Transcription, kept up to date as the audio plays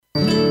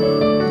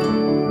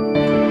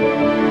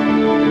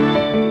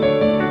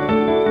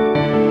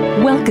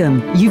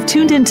Welcome. You've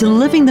tuned into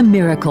Living the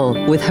Miracle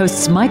with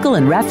hosts Michael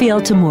and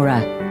Raphaelle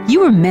Tamura. You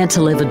were meant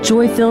to live a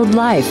joy-filled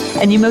life,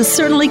 and you most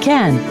certainly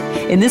can.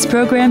 In this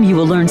program, you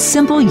will learn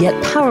simple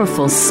yet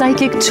powerful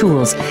psychic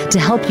tools to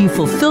help you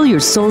fulfill your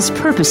soul's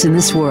purpose in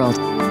this world.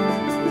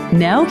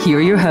 Now, here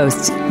are your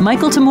hosts,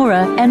 Michael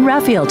Tamura and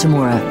Raphaelle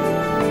Tamura.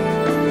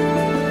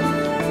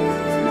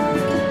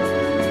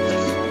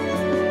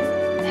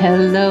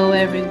 Hello,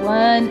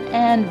 everyone,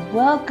 and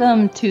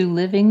welcome to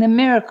Living the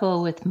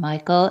Miracle with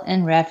Michael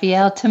and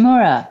Raphaelle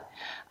Tamura.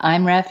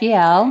 I'm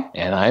Raphaelle.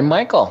 And I'm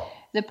Michael.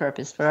 The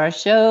purpose for our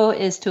show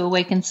is to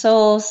awaken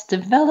souls,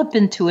 develop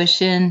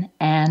intuition,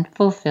 and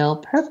fulfill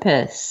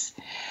purpose.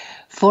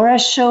 For our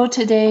show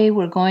today,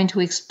 we're going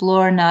to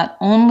explore not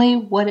only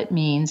what it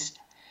means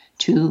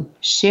to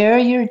share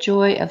your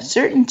joy of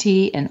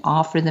certainty and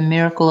offer the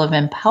miracle of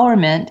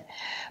empowerment,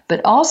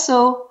 but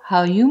also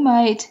how you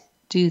might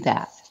do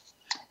that.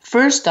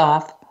 First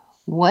off,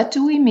 what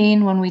do we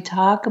mean when we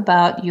talk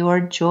about your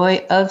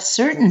joy of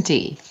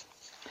certainty?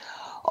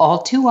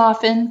 All too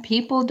often,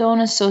 people don't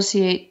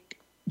associate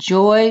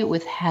joy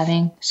with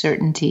having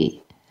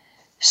certainty.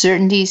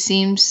 Certainty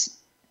seems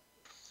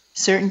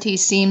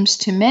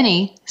to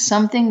many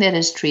something that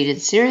is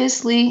treated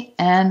seriously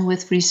and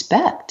with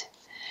respect.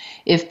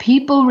 If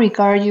people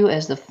regard you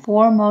as the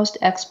foremost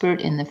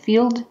expert in the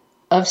field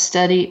of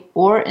study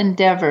or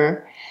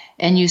endeavor,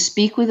 and you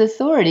speak with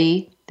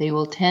authority, they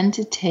will tend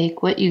to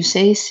take what you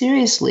say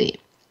seriously.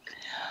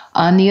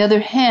 On the other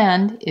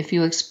hand, if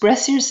you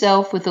express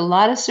yourself with a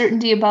lot of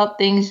certainty about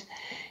things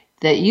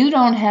that you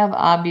don't have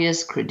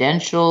obvious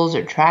credentials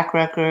or track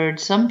record,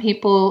 some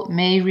people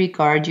may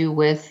regard you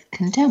with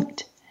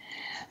contempt.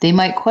 They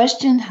might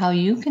question how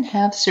you can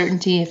have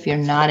certainty if you're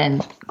not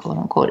an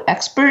quote-unquote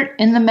expert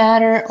in the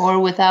matter or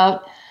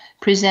without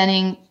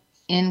presenting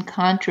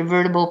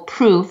incontrovertible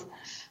proof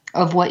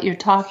of what you're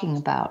talking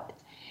about.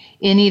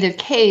 In either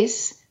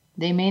case,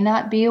 they may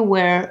not be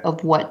aware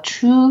of what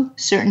true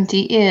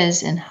certainty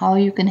is and how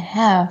you can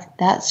have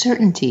that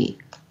certainty.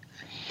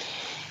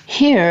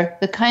 Here,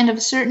 the kind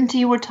of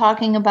certainty we're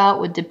talking about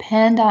would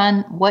depend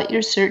on what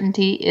your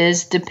certainty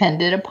is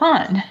dependent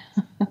upon.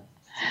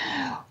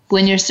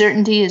 When your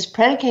certainty is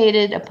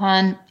predicated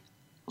upon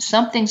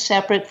something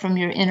separate from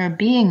your inner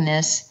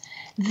beingness,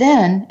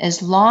 then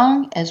as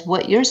long as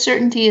what your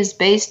certainty is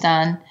based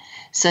on,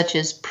 such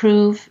as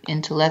proof,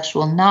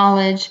 intellectual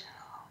knowledge,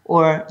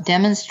 or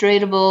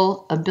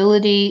demonstrable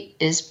ability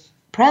is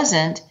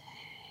present,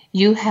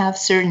 you have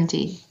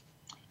certainty.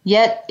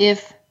 Yet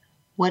if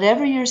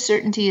whatever your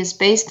certainty is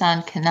based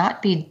on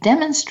cannot be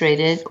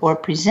demonstrated or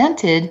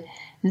presented,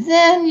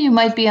 then you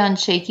might be on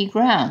shaky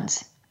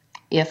grounds.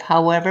 If,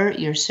 however,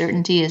 your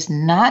certainty is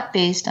not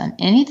based on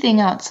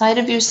anything outside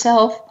of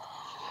yourself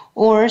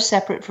or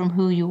separate from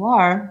who you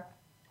are,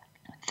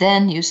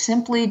 then you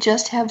simply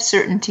just have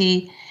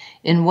certainty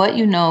in what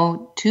you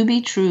know to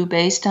be true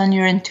based on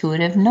your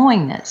intuitive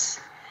knowingness.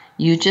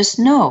 You just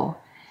know,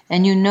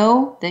 and you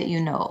know that you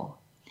know.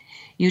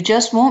 You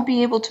just won't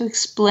be able to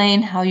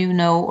explain how you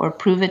know or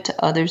prove it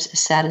to others'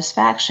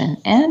 satisfaction,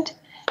 and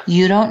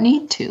you don't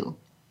need to.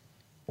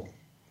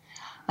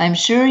 I'm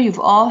sure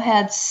you've all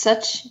had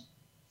such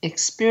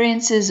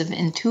experiences of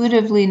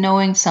intuitively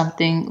knowing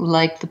something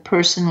like the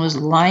person was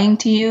lying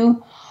to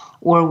you,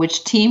 or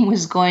which team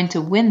was going to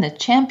win the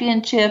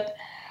championship,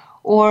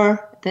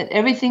 or that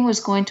everything was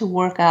going to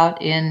work out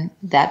in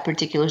that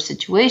particular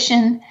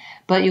situation,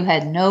 but you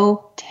had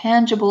no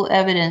tangible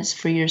evidence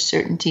for your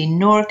certainty,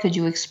 nor could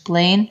you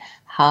explain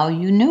how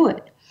you knew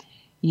it.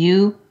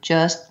 You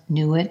just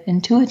knew it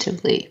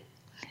intuitively.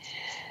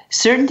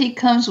 Certainty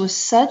comes with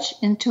such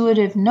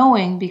intuitive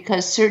knowing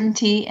because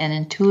certainty and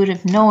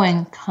intuitive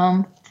knowing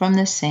come from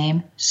the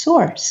same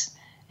source,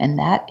 and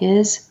that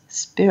is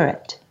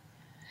spirit.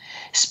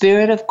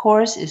 Spirit, of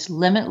course, is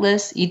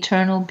limitless,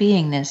 eternal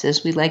beingness,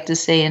 as we like to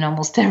say in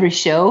almost every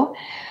show.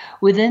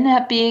 Within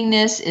that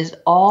beingness is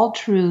all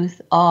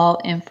truth, all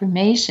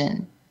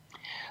information.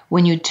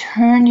 When you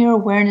turn your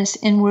awareness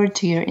inward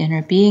to your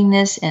inner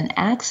beingness and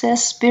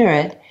access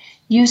spirit,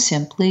 you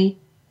simply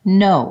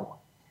know.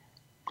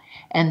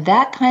 And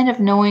that kind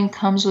of knowing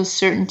comes with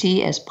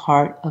certainty as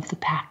part of the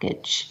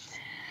package.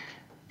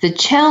 The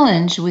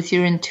challenge with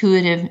your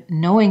intuitive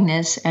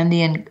knowingness and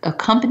the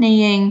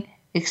accompanying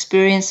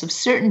experience of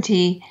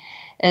certainty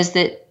is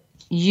that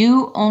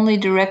you only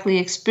directly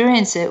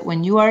experience it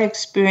when you are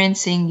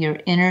experiencing your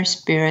inner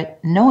spirit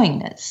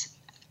knowingness.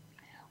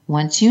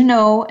 Once you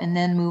know and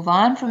then move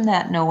on from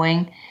that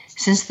knowing,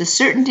 since the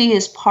certainty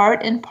is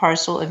part and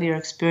parcel of your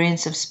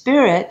experience of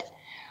spirit,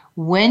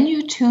 when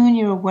you tune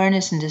your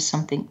awareness into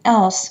something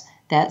else,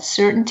 that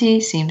certainty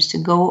seems to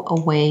go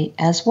away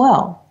as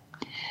well.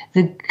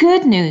 The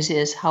good news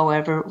is,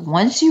 however,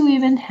 once you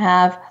even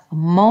have a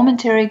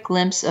momentary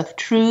glimpse of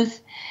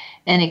truth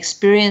and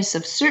experience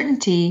of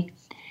certainty,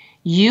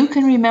 you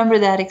can remember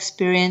that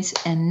experience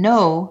and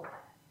know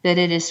that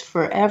it is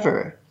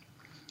forever,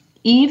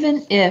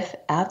 even if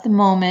at the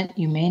moment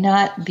you may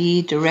not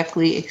be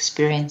directly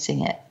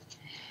experiencing it.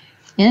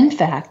 In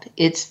fact,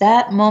 it's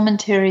that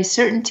momentary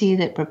certainty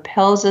that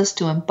propels us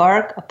to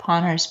embark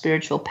upon our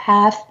spiritual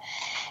path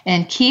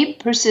and keep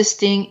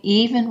persisting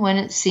even when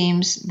it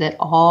seems that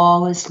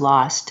all is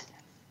lost.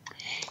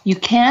 You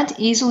can't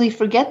easily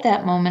forget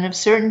that moment of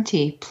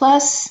certainty.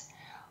 Plus,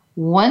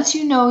 once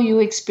you know you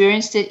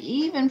experienced it,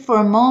 even for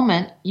a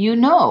moment, you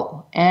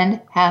know and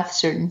have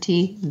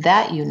certainty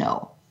that you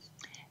know.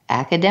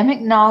 Academic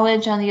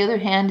knowledge, on the other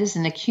hand, is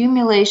an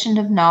accumulation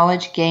of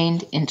knowledge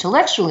gained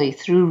intellectually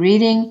through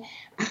reading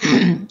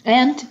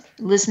and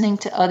listening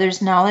to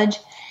others' knowledge,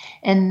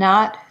 and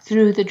not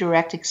through the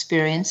direct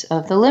experience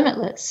of the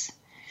limitless.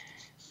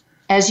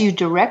 As you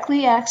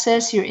directly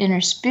access your inner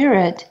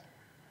spirit,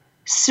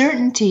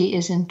 certainty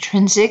is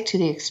intrinsic to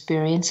the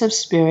experience of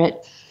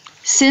spirit,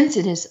 since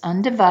it is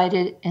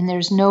undivided and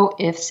there's no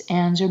ifs,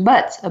 ands, or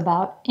buts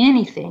about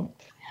anything.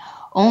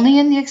 Only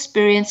in the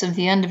experience of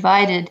the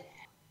undivided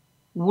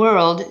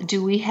world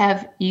do we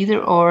have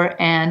either or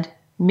and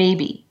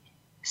maybe.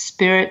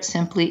 Spirit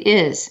simply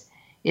is.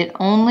 It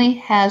only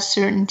has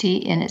certainty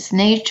in its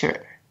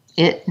nature.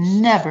 It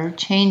never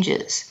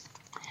changes.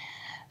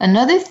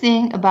 Another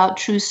thing about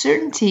true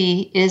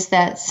certainty is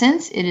that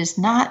since it is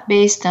not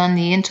based on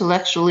the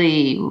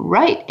intellectually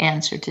right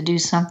answer to do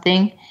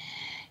something,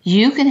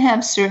 you can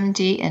have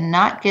certainty and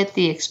not get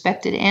the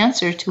expected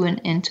answer to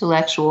an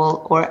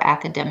intellectual or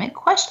academic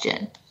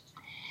question.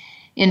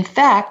 In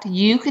fact,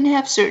 you can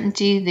have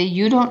certainty that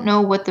you don't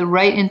know what the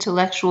right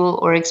intellectual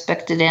or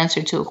expected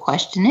answer to a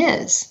question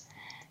is.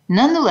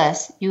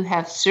 Nonetheless, you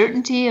have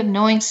certainty of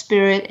knowing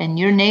spirit and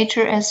your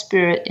nature as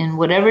spirit in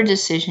whatever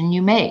decision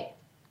you make.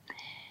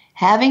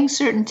 Having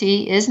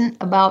certainty isn't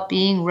about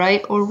being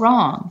right or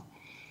wrong.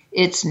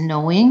 It's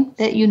knowing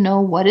that you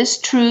know what is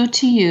true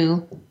to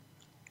you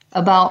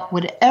about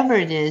whatever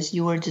it is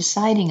you are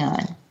deciding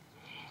on.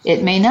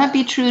 It may not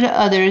be true to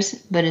others,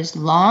 but as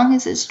long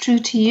as it's true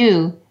to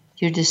you,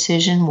 your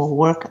decision will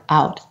work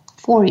out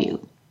for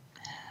you.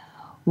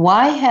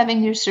 Why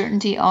having your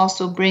certainty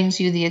also brings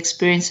you the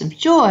experience of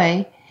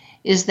joy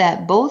is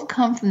that both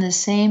come from the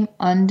same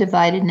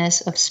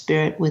undividedness of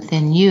spirit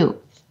within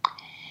you.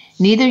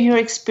 Neither your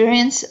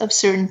experience of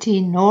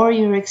certainty nor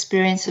your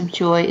experience of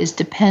joy is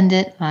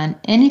dependent on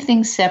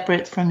anything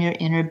separate from your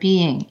inner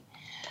being.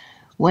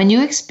 When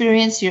you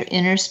experience your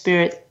inner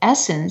spirit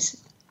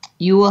essence,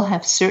 you will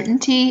have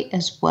certainty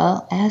as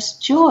well as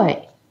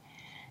joy.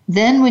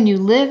 Then when you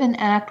live and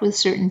act with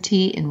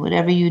certainty in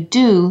whatever you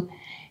do,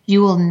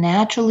 you will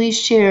naturally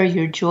share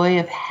your joy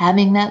of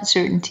having that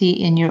certainty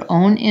in your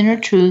own inner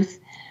truth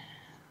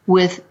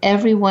with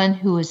everyone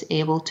who is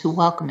able to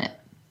welcome it.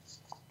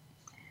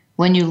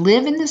 When you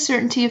live in the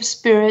certainty of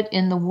spirit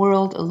in the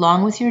world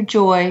along with your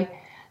joy,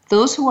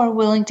 those who are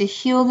willing to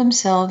heal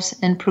themselves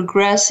and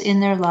progress in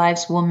their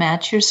lives will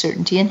match your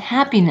certainty and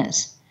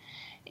happiness.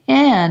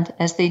 And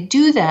as they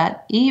do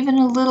that, even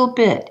a little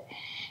bit,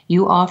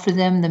 you offer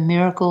them the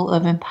miracle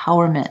of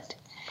empowerment.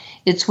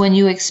 It's when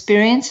you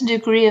experience a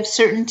degree of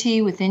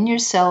certainty within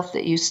yourself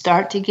that you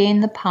start to gain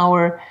the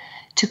power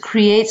to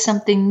create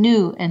something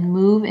new and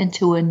move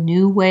into a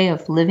new way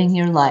of living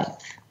your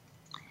life.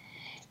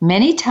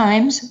 Many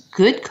times,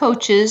 good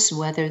coaches,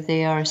 whether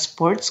they are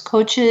sports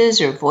coaches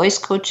or voice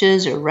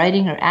coaches or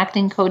writing or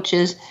acting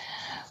coaches,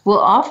 will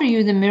offer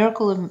you the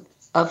miracle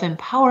of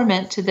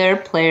empowerment to their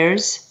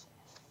players,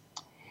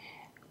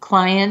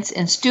 clients,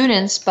 and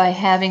students by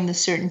having the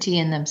certainty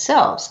in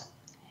themselves.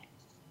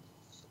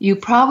 You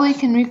probably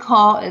can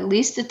recall at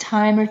least a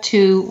time or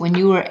two when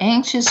you were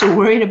anxious or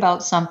worried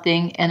about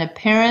something and a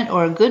parent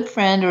or a good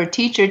friend or a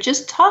teacher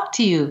just talked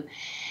to you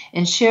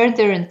and shared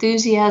their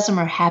enthusiasm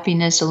or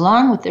happiness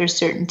along with their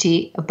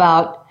certainty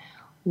about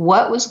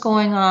what was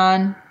going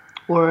on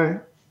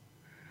or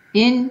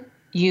in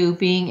you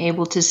being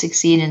able to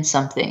succeed in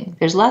something.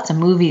 There's lots of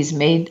movies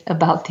made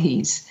about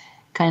these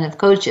kind of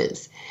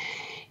coaches.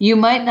 You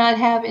might not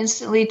have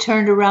instantly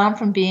turned around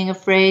from being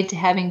afraid to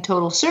having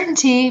total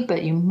certainty,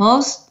 but you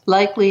most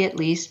likely at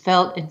least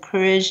felt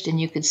encouraged and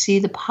you could see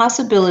the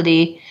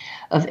possibility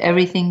of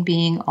everything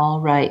being all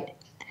right.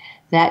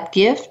 That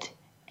gift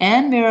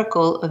and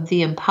miracle of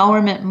the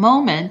empowerment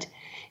moment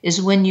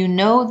is when you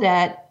know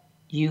that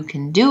you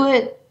can do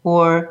it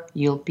or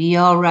you'll be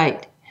all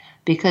right,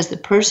 because the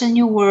person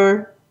you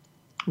were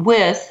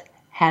with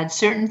had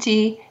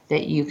certainty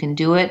that you can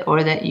do it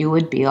or that you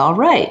would be all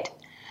right.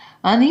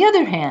 On the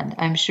other hand,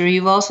 I'm sure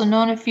you've also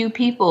known a few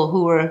people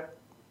who were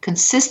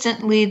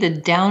consistently the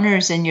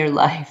downers in your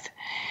life,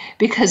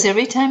 because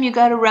every time you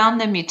got around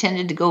them, you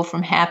tended to go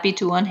from happy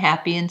to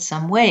unhappy in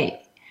some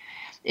way.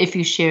 If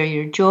you share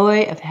your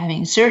joy of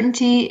having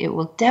certainty, it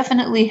will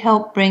definitely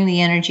help bring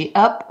the energy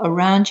up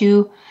around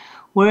you,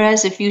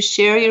 whereas if you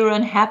share your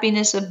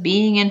unhappiness of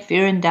being in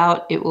fear and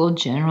doubt, it will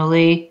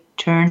generally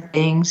turn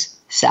things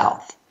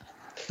south.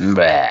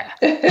 I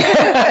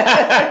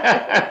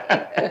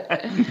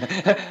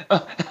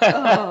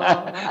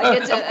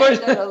get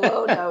that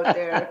alone out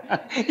there.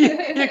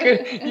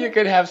 you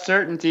could have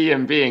certainty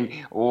in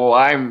being, oh,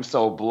 I'm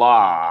so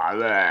blah.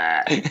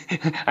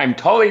 I'm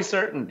totally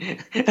certain.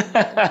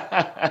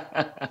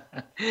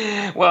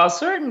 Well,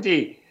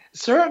 certainty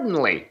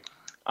certainly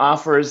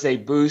offers a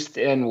boost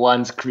in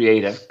one's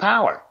creative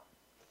power.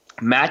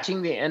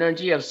 Matching the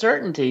energy of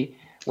certainty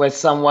with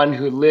someone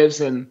who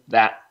lives in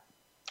that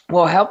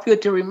will help you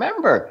to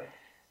remember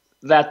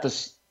that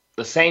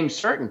the same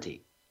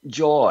certainty,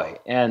 joy,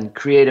 and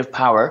creative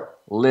power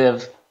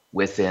live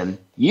within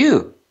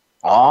you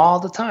all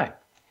the time.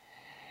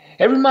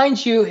 It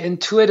reminds you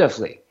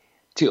intuitively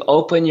to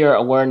open your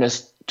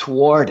awareness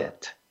toward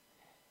it.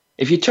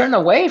 If you turn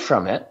away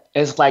from it,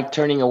 it's like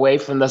turning away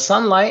from the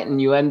sunlight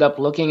and you end up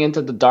looking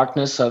into the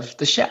darkness of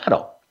the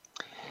shadow.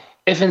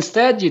 If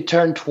instead you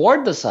turn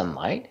toward the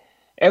sunlight,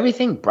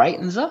 everything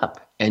brightens up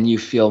and you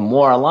feel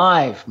more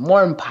alive,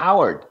 more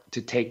empowered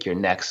to take your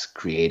next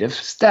creative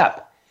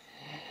step.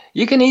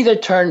 You can either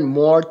turn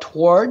more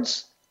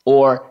towards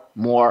or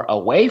more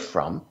away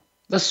from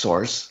the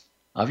source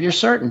of your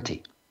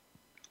certainty.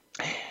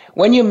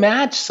 When you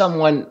match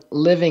someone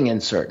living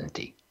in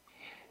certainty,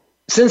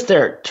 since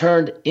they're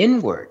turned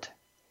inward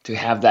to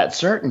have that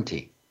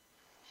certainty,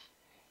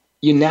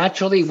 you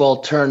naturally will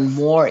turn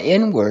more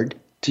inward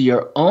to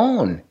your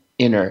own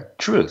inner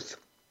truth.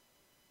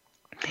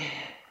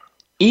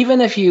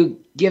 Even if you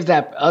give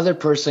that other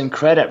person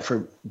credit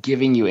for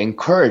giving you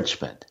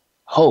encouragement,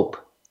 hope,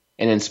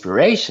 and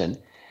inspiration,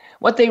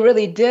 what they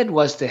really did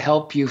was to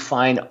help you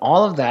find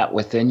all of that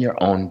within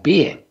your own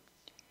being.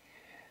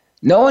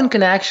 No one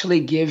can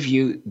actually give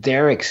you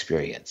their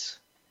experience.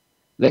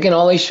 They can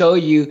only show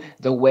you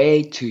the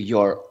way to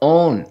your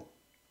own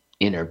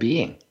inner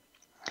being.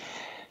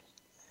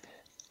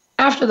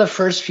 After the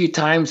first few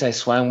times I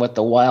swam with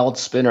the wild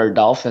spinner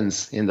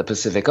dolphins in the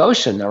Pacific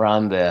Ocean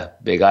around the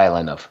big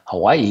island of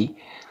Hawaii,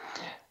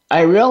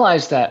 I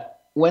realized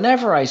that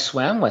whenever I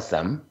swam with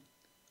them,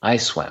 I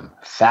swam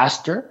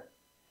faster,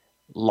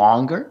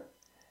 longer,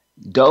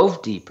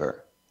 dove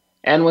deeper,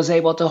 and was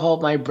able to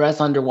hold my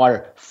breath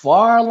underwater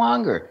far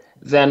longer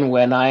than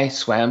when I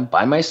swam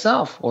by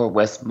myself or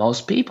with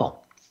most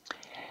people.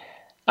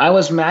 I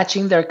was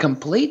matching their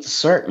complete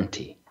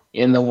certainty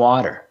in the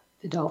water.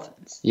 The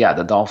dolphins. Yeah,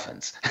 the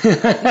dolphins.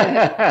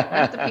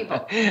 Not the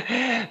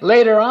people.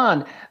 Later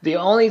on, the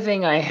only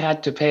thing I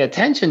had to pay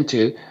attention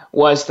to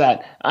was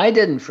that I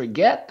didn't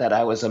forget that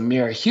I was a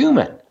mere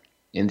human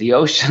in the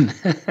ocean,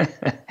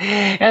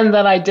 and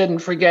that I didn't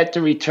forget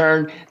to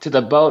return to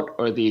the boat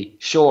or the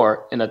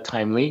shore in a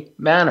timely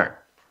manner.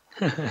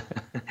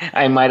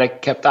 I might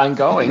have kept on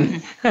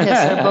going.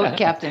 Yes, our boat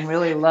captain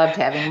really loved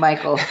having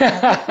Michael.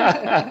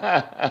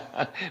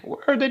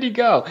 Where did he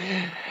go?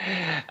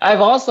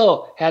 I've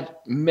also had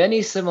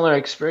many similar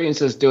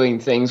experiences doing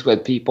things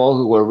with people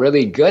who were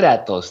really good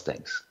at those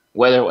things,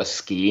 whether it was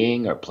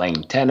skiing or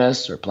playing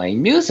tennis or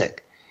playing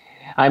music.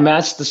 I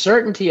matched the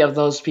certainty of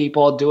those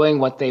people doing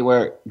what they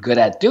were good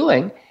at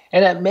doing,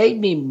 and it made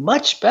me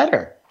much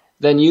better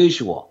than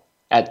usual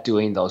at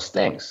doing those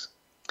things.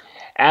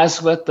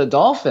 As with the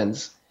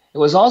dolphins, it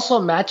was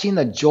also matching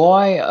the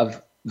joy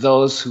of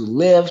those who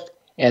lived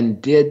and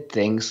did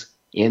things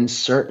in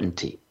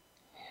certainty.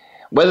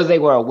 Whether they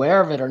were aware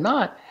of it or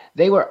not,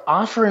 they were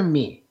offering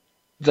me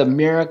the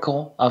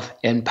miracle of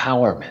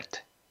empowerment.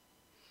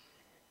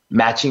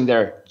 Matching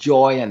their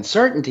joy and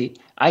certainty,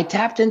 I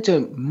tapped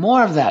into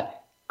more of that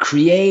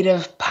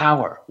creative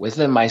power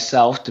within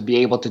myself to be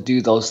able to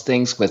do those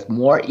things with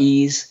more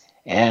ease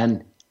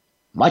and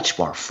much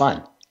more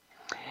fun.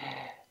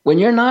 When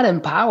you're not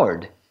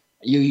empowered,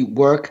 you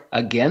work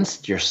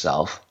against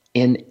yourself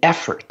in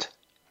effort.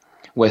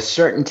 With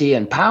certainty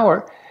and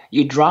power,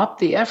 you drop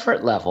the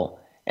effort level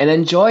and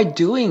enjoy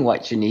doing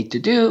what you need to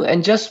do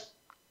and just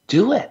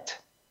do it.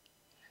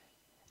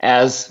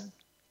 As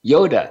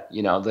Yoda,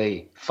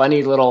 the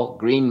funny little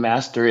green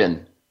master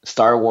in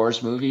Star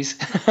Wars movies,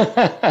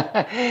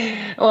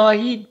 well,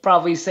 he'd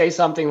probably say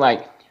something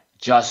like,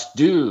 just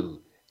do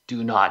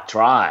not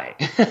try.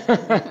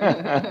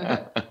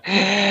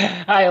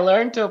 I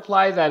learned to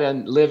apply that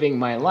in living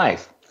my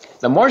life.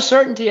 The more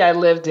certainty I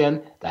lived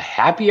in, the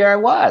happier I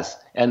was,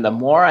 and the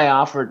more I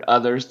offered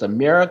others the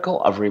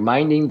miracle of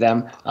reminding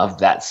them of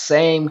that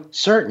same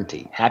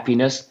certainty,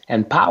 happiness,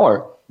 and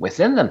power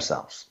within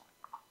themselves.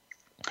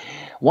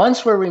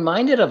 Once we're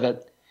reminded of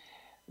it,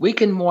 we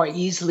can more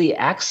easily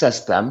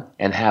access them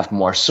and have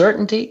more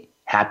certainty,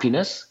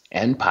 happiness,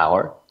 and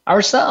power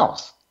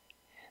ourselves.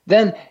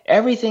 Then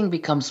everything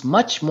becomes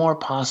much more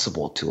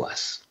possible to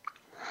us.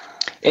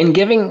 In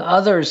giving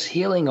others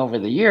healing over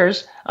the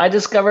years, I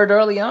discovered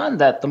early on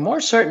that the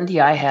more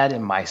certainty I had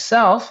in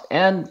myself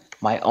and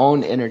my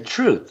own inner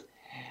truth,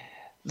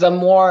 the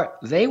more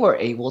they were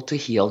able to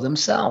heal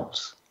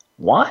themselves.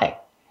 Why?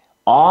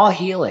 All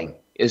healing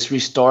is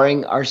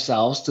restoring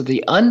ourselves to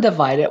the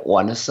undivided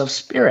oneness of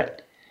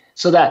spirit,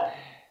 so that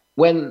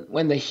when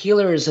the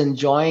healer is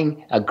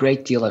enjoying a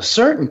great deal of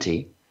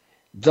certainty,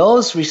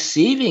 those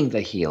receiving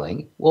the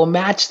healing will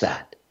match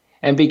that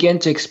and begin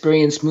to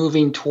experience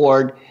moving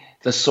toward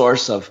the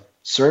source of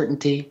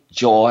certainty,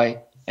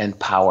 joy, and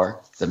power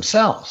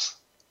themselves.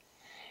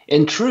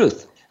 In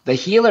truth, the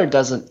healer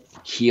doesn't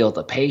heal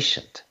the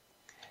patient.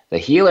 The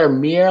healer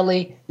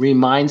merely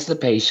reminds the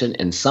patient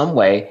in some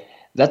way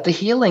that the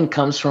healing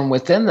comes from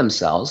within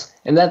themselves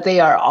and that they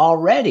are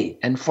already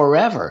and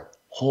forever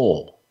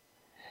whole,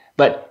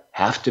 but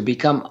have to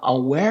become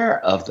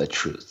aware of the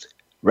truth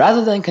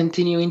rather than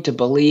continuing to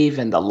believe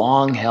in the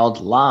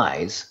long-held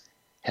lies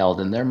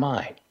held in their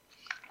mind.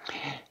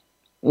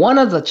 One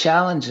of the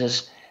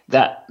challenges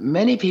that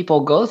many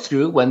people go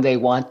through when they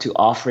want to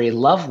offer a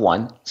loved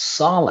one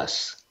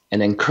solace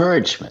and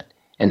encouragement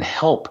and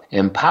help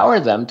empower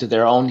them to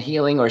their own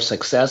healing or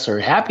success or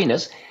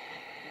happiness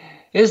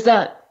is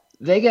that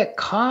they get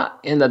caught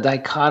in the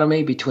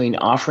dichotomy between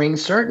offering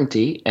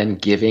certainty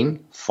and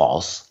giving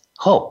false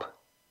hope.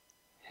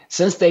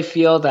 Since they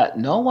feel that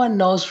no one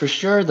knows for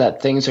sure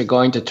that things are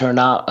going to turn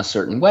out a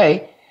certain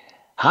way,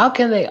 how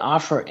can they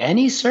offer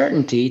any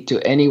certainty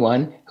to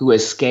anyone who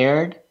is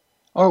scared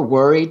or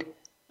worried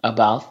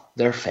about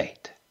their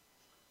fate?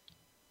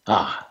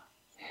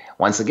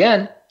 Once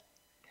again,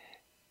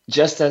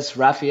 just as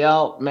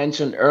Raphaelle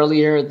mentioned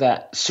earlier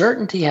that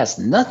certainty has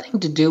nothing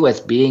to do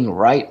with being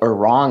right or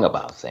wrong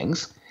about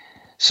things,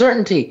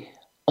 certainty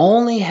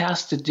only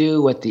has to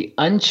do with the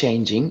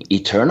unchanging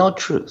eternal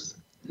truth,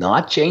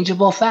 not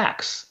changeable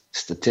facts,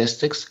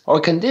 statistics,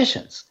 or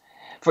conditions.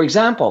 For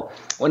example,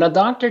 when a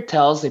doctor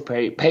tells a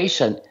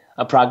patient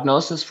a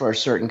prognosis for a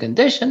certain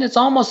condition, it's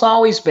almost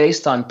always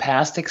based on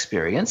past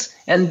experience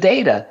and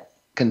data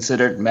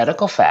considered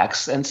medical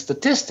facts and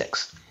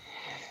statistics.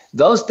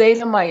 Those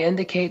data might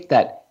indicate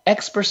that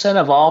X%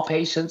 of all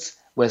patients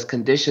with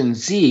condition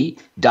Z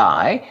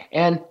die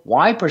and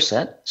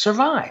Y%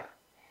 survive.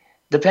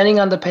 Depending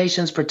on the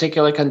patient's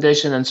particular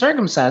condition and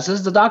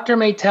circumstances, the doctor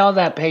may tell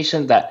that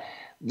patient that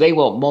they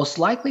will most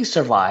likely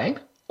survive,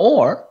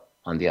 or,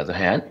 on the other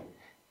hand,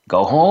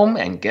 go home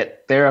and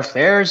get their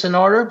affairs in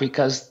order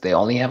because they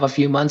only have a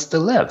few months to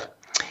live.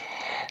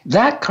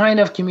 That kind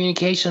of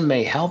communication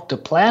may help to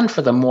plan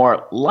for the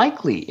more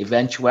likely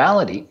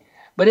eventuality,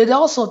 but it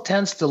also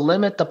tends to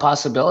limit the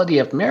possibility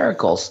of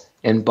miracles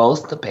in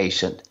both the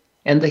patient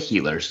and the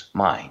healer's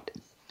mind.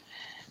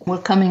 We're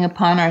coming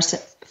upon our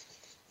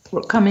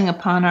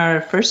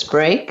first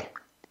break.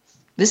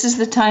 This is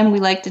the time we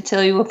like to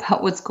tell you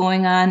about what's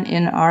going on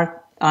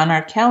on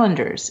our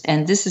calendars,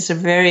 and this is a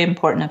very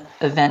important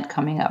event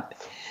coming up.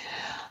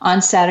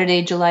 On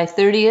Saturday, July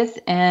 30th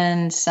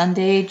and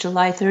Sunday,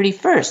 July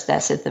 31st,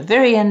 that's at the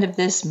very end of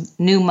this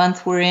new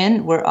month we're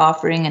in, we're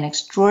offering an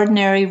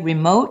extraordinary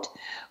remote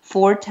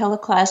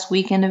 4-teleclass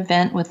weekend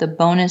event with a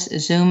bonus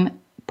Zoom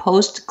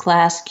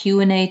post-class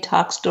Q&A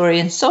talk, story,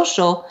 and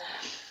social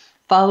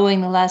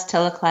following the last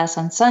teleclass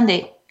on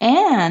Sunday,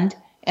 and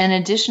an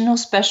additional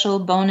special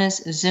bonus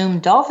Zoom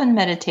dolphin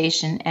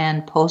meditation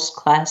and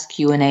post-class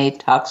Q&A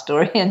talk,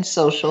 story, and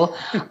social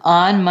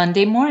on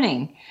Monday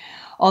morning.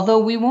 Although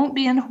we won't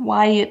be in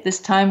Hawaii at this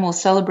time, we'll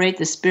celebrate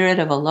the spirit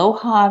of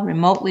aloha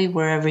remotely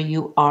wherever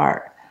you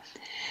are.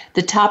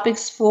 The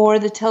topics for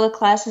the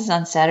teleclasses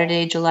on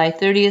Saturday, July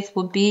 30th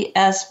will be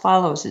as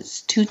follows.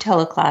 It's 2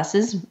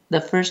 teleclasses. The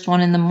first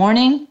one in the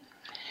morning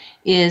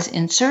is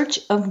In Search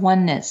of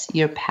Oneness,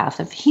 Your Path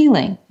of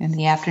Healing. And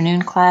the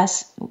afternoon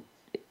class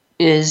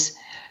is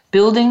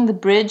Building the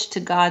Bridge to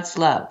God's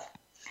Love.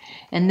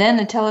 And then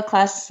the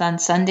teleclasses on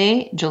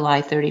Sunday,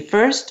 July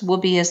 31st, will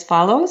be as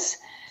follows.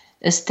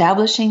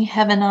 Establishing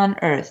Heaven on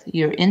Earth,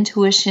 Your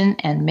Intuition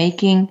and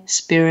Making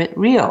Spirit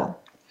Real.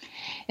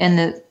 And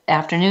the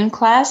afternoon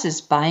class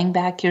is Buying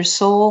Back Your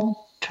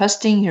Soul,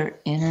 Trusting Your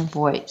Inner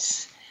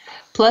Voice.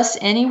 Plus,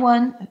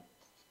 anyone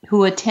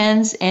who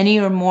attends any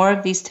or more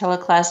of these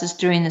teleclasses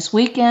during this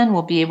weekend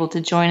will be able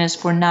to join us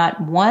for not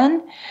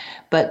 1,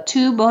 but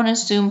 2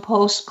 bonus Zoom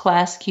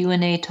post-class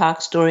Q&A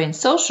talk, story, and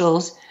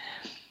socials,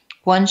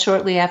 one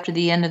shortly after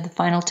the end of the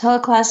final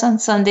teleclass on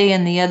Sunday,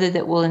 and the other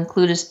that will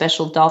include a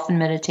special dolphin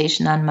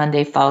meditation on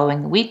Monday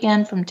following the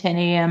weekend from 10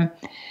 a.m.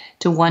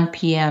 to 1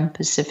 p.m.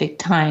 Pacific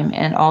time.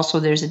 And also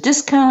there's a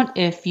discount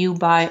if you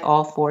buy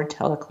all 4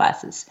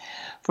 teleclasses.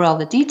 For all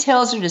the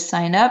details or to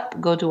sign up,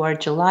 go to our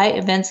July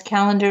events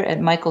calendar at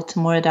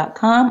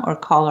michaeltamura.com or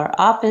call our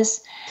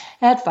office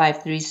at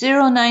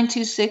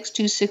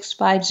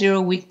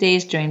 530-926-2650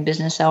 weekdays during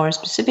business hours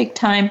Pacific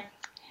time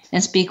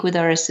and speak with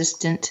our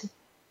assistant,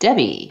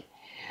 Debbie.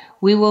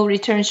 We will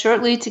return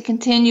shortly to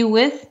continue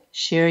with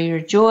Share Your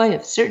Joy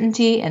of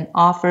Certainty and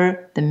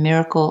Offer the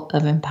Miracle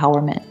of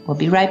Empowerment. We'll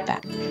be right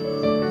back.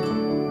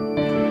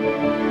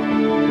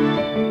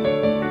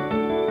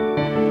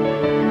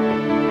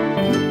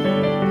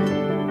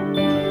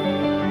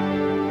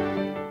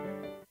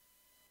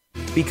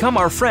 Become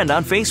our friend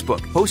on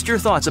Facebook. Post your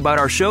thoughts about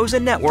our shows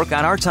and network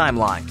on our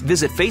timeline.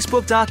 Visit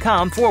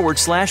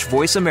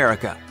facebook.com/Voice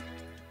America.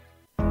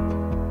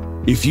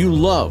 If you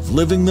love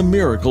Living the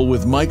Miracle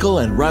with Michael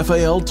and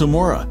Raphaelle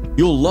Tamura,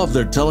 you'll love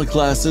their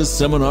teleclasses,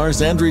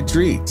 seminars, and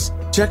retreats.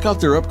 Check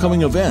out their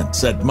upcoming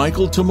events at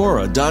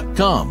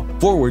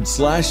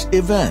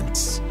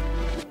michaeltamura.com/events.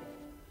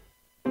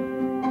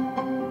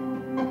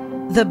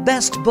 The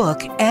best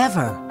book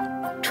ever.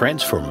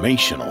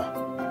 Transformational.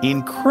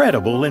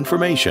 Incredible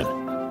information.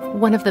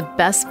 One of the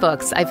best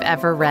books I've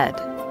ever read.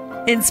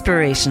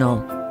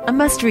 Inspirational. A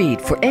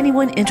must-read for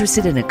anyone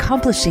interested in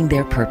accomplishing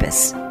their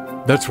purpose.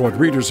 That's what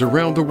readers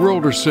around the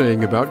world are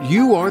saying about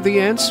You Are the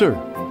Answer,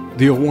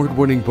 the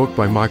award-winning book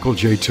by Michael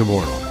J.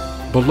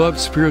 Tamura, beloved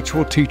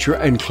spiritual teacher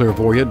and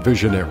clairvoyant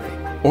visionary.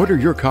 Order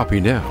your copy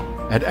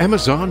now at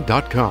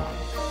Amazon.com.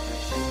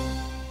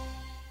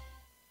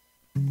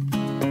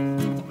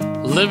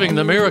 Living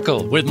the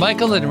Miracle with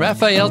Michael and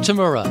Raphaelle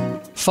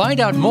Tamura. Find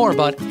out more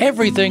about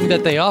everything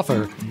that they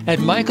offer at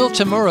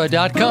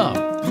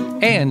michaeltamura.com.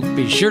 And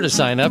be sure to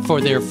sign up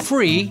for their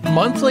free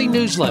monthly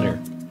newsletter.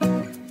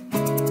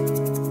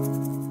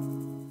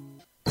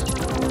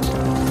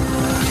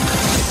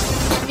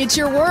 It's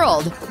your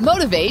world.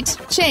 Motivate,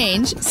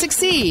 change,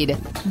 succeed.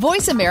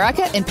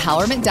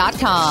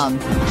 VoiceAmericaEmpowerment.com.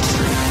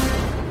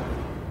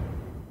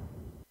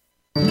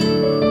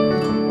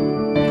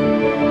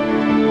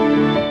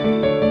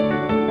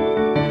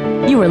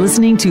 You are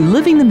listening to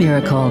Living the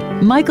Miracle.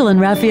 Michael and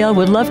Raphaelle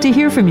would love to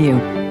hear from you.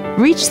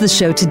 Reach the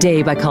show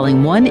today by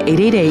calling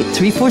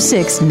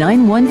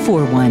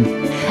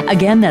 1-888-346-9141.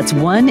 Again, that's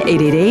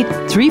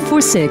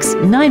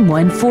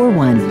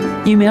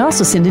 1-888-346-9141. You may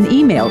also send an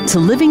email to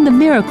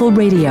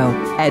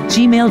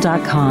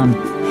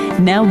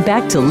livingthemiracleradio@gmail.com. Now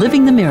back to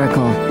Living the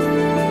Miracle.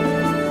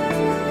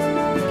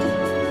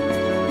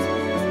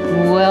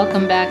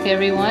 Welcome back,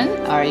 everyone.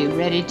 Are you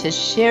ready to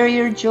share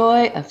your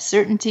joy of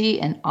certainty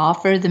and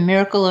offer the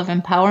miracle of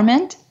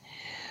empowerment?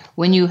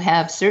 When you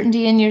have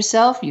certainty in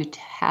yourself, you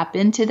tap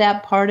into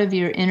that part of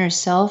your inner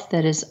self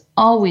that is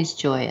always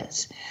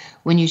joyous.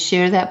 When you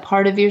share that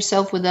part of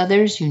yourself with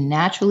others, you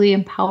naturally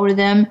empower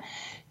them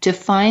to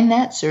find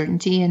that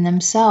certainty in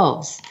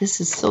themselves.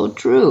 This is so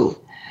true.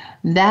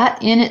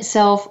 That in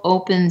itself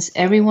opens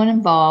everyone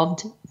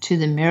involved to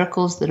the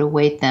miracles that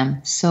await them.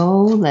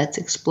 So let's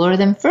explore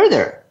them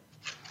further.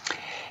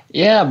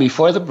 Yeah,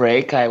 before the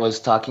break, I was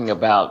talking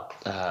about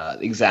the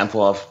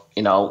example of,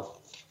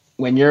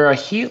 when you're a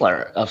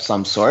healer of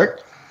some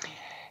sort,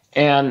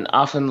 and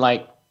often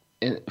like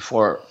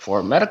for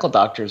medical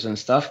doctors and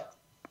stuff,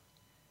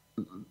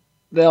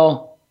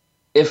 they'll,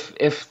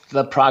 if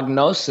the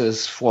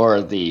prognosis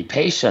for the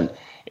patient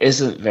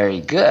isn't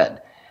very good,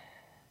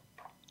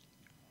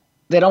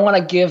 they don't want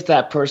to give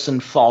that person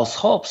false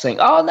hope, saying,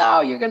 "Oh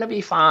no, you're going to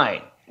be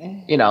fine,"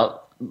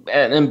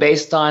 and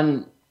based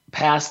on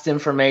past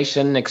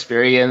information,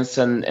 experience,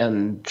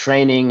 and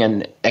training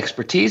and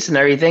expertise and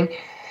everything,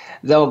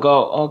 they'll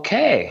go,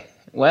 "Okay,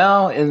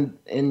 well,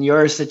 in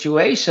your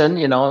situation,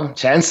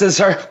 chances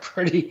are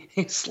pretty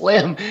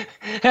slim,"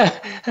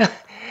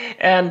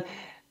 and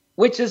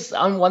which is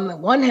on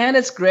one hand,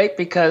 it's great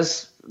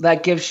because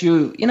that gives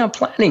you,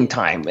 planning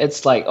time.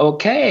 It's like,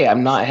 okay,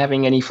 I'm not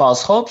having any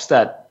false hopes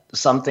that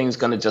something's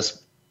going to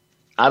just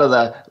out of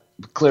the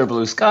clear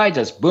blue sky,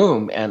 just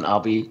boom, and I'll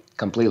be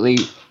completely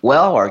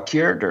well or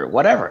cured or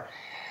whatever.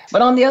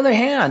 But on the other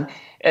hand,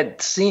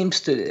 it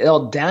seems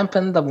it'll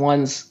dampen the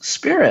one's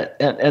spirit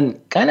and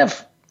kind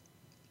of,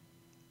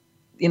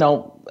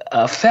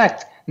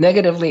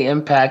 negatively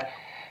impact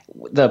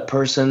the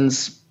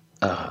person's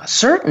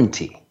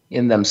certainty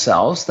in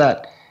themselves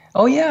that,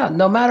 oh yeah,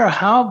 no matter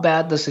how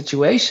bad the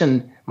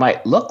situation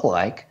might look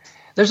like,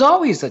 there's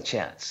always a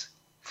chance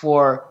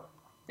for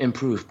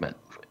improvement,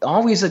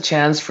 always a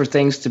chance for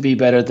things to be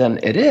better than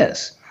it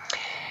is.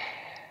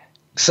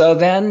 So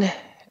then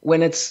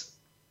when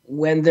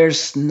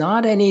there's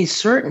not any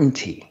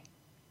certainty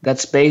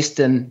that's based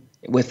in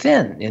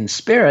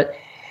spirit,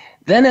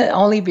 then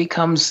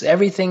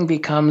everything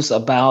becomes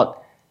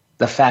about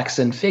the facts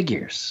and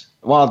figures.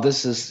 Well,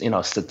 this is,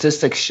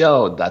 statistics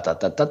show,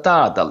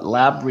 the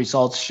lab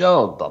results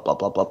show, blah, blah,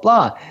 blah, blah,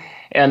 blah.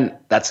 And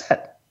that's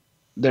it.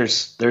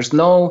 There's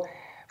no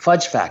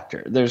fudge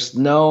factor. There's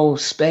no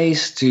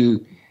space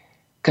to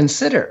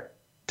consider,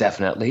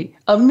 definitely,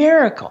 a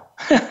miracle.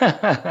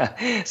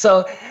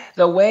 So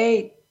the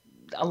way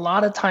a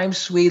lot of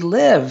times we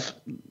live,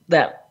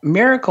 that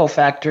miracle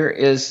factor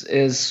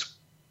is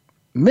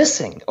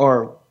missing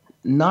or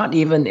not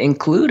even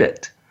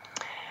included.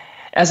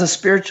 As a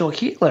spiritual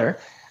healer,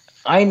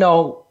 I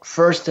know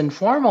first and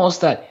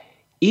foremost that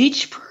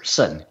each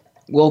person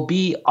will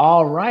be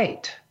all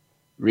right,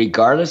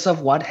 regardless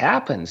of what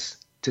happens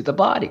to the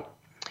body.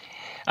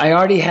 I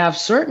already have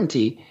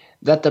certainty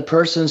that the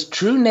person's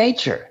true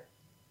nature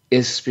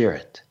is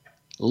spirit,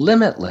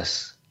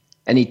 limitless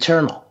and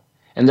eternal,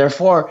 and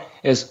therefore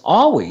is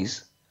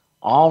always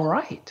all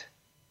right.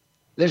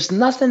 There's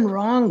nothing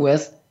wrong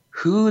with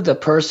who the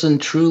person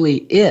truly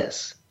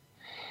is.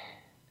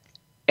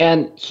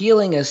 And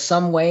healing is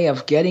some way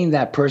of getting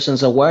that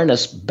person's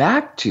awareness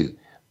back to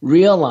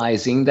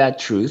realizing that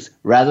truth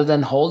rather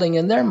than holding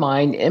in their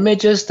mind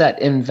images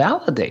that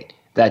invalidate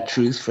that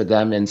truth for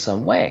them in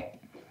some way.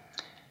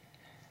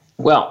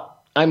 Well,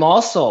 I'm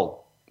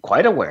also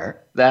quite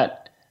aware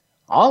that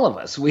all of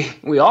us,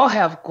 we all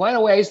have quite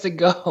a ways to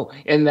go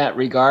in that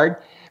regard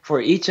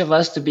for each of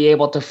us to be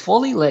able to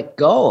fully let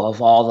go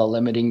of all the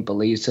limiting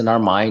beliefs in our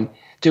mind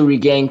to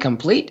regain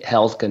complete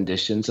health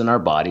conditions in our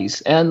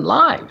bodies and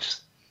lives.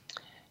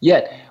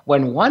 Yet,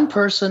 when one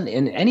person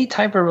in any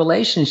type of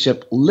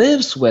relationship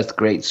lives with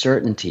great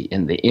certainty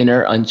in the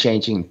inner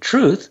unchanging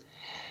truth,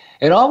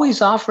 It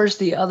always offers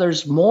the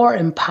others more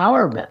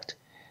empowerment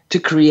to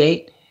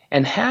create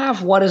and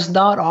have what is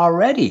not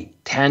already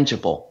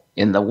tangible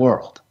in the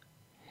world.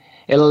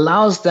 It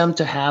allows them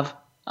to have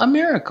a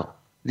miracle,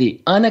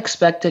 the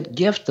unexpected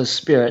gift of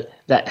spirit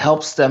that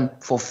helps them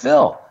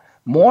fulfill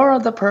more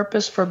of the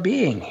purpose for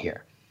being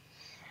here.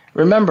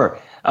 Remember,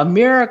 a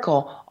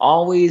miracle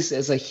always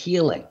is a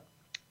healing,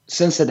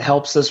 since it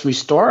helps us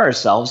restore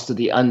ourselves to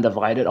the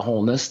undivided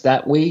wholeness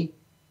that we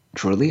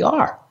truly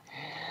are.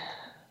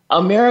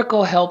 A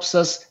miracle helps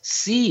us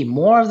see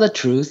more of the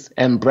truth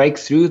and break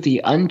through the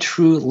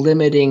untrue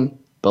limiting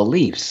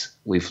beliefs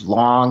we've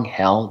long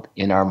held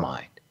in our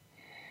mind.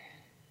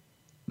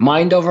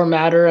 Mind over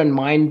matter and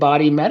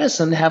mind-body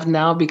medicine have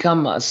now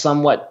become a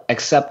somewhat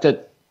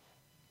accepted,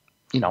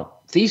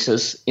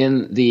 thesis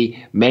in the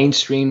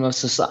mainstream of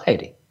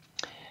society.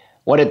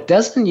 What it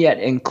doesn't yet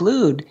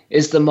include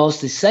is the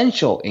most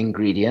essential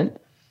ingredient,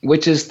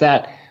 which is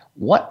that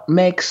what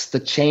makes the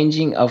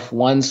changing of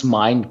one's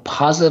mind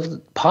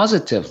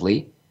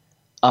positively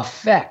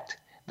affect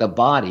the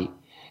body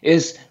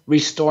is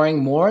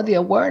restoring more of the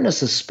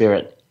awareness of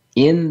spirit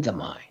in the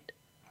mind.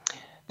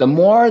 The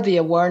more the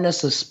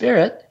awareness of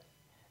spirit,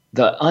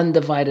 the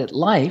undivided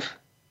life,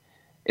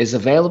 is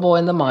available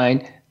in the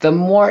mind, the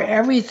more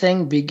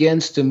everything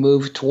begins to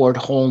move toward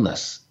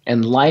wholeness,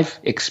 and life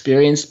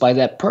experienced by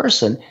that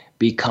person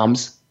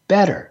becomes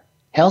better,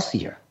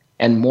 healthier,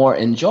 and more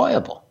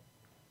enjoyable.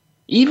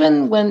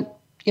 Even when,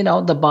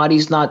 the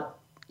body's not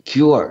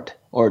cured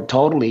or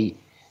totally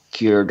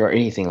cured or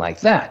anything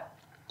like that.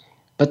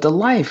 But the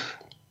life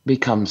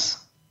becomes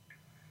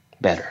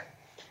better,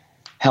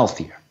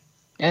 healthier,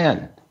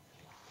 and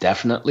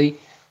definitely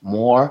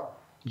more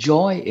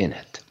joy in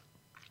it.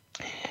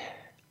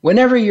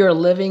 Whenever you're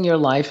living your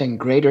life in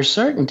greater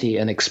certainty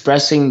and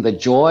expressing the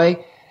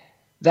joy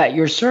that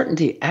your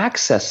certainty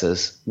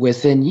accesses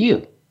within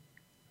you,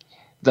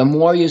 the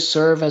more you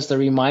serve as the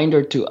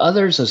reminder to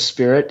others of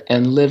spirit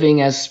and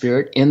living as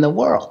spirit in the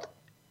world.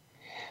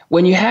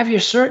 When you have your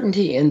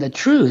certainty in the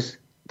truth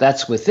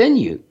that's within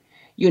you,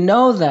 you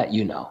know that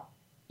you know,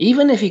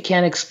 even if you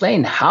can't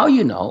explain how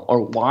you know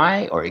or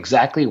why or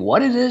exactly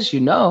what it is you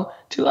know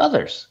to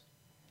others.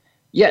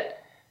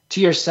 Yet,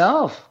 to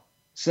yourself,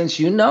 since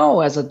you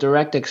know as a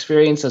direct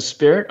experience of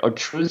spirit or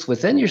truth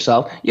within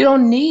yourself, you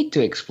don't need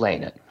to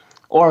explain it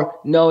or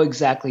know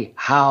exactly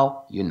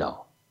how you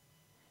know.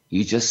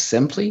 You just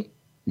simply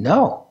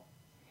know.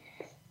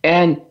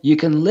 And you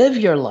can live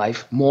your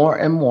life more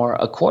and more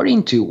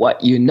according to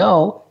what you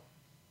know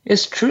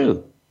is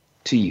true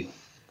to you.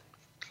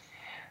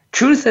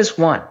 Truth is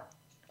one,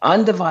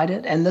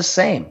 undivided and the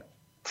same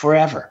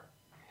forever.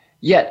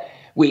 Yet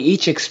we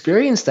each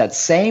experience that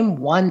same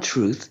one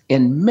truth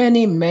in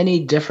many, many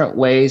different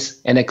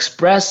ways and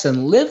express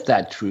and live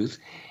that truth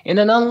in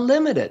an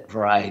unlimited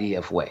variety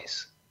of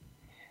ways.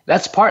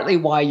 That's partly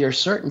why your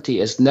certainty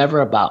is never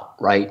about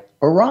right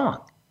or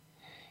wrong.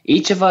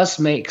 Each of us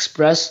may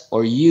express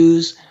or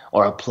use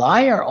or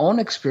apply our own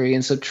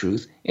experience of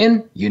truth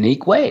in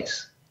unique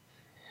ways.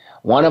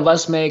 One of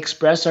us may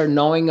express our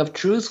knowing of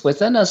truth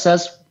within us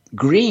as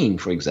green,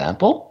 for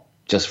example,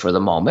 just for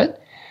the moment,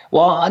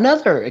 while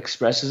another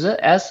expresses it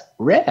as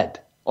red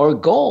or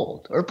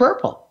gold or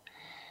purple.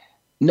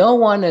 No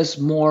one is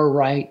more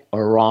right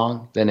or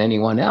wrong than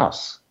anyone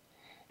else.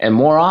 And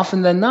more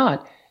often than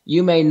not,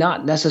 you may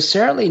not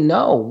necessarily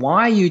know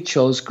why you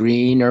chose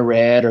green or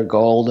red or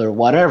gold or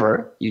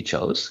whatever you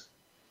chose.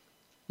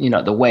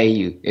 The way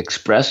you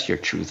express your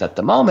truth at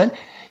the moment.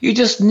 You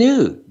just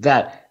knew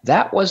that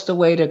that was the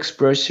way to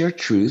express your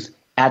truth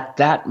at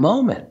that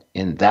moment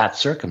in that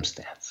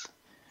circumstance.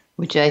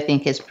 Which I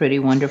think is pretty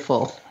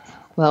wonderful.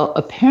 Well,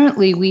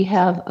 apparently we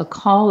have a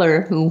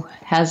caller who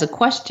has a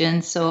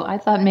question, so I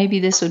thought maybe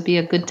this would be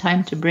a good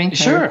time to bring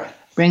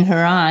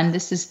her on.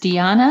 This is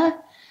Deanna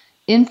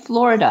in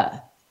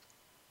Florida.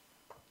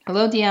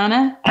 Hello,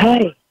 Deanna.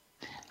 Hi.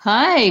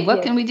 Hi.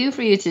 What can we do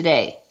for you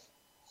today?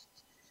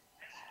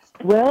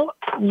 Well,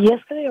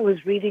 yesterday I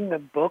was reading a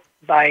book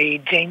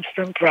by James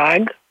from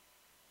Prague,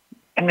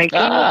 and I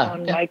came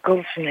upon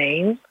Michael's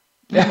name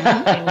in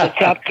the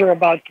chapter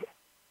about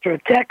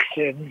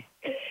protection.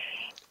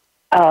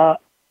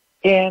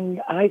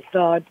 And I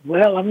thought,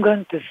 well, I'm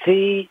going to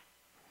see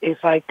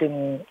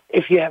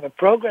if you have a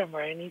program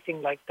or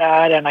anything like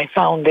that, and I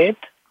found it.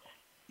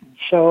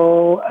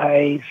 So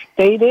I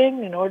stayed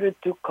in order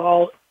to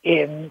call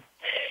in.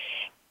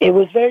 It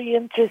was very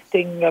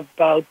interesting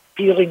about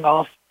peeling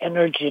off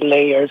energy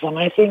layers, and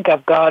I think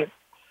I've got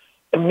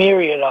a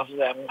myriad of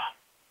them.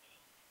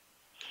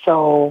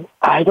 So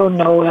I don't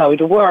know how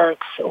it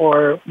works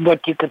or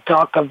what you could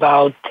talk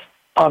about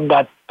on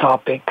that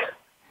topic.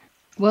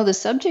 Well, the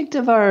subject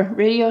of our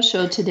radio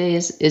show today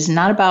is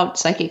not about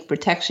psychic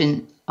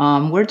protection.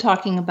 We're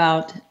talking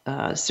about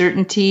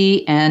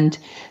certainty and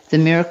the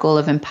miracle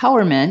of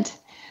empowerment.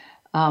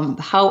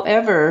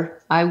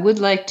 However, I would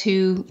like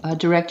to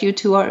direct you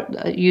to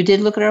you did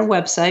look at our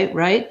website,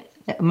 right?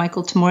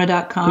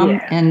 michaeltamura.com.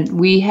 Yeah. And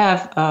we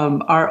have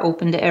our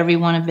Open to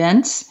Everyone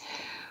events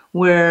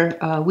where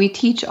we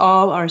teach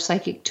all our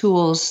psychic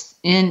tools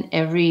in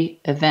every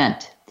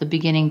event, the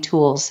beginning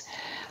tools.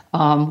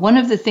 One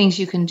of the things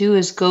you can do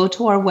is go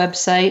to our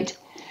website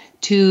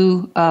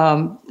to,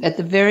 at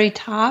the very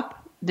top,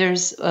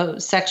 there's a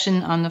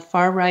section on the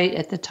far right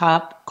at the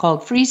top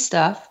called Free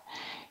Stuff.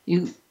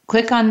 You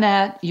click on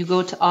that, you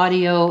go to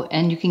audio,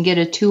 and you can get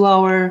a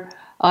 2-hour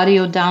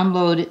audio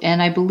download.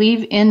 And I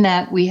believe in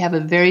that we have a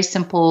very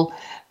simple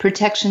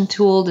protection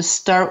tool to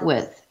start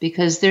with,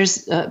 because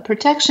there's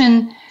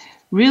protection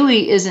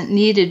really isn't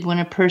needed when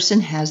a person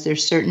has their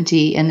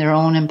certainty and their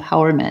own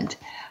empowerment.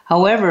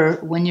 However,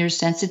 when you're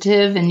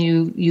sensitive and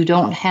you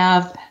don't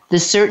have the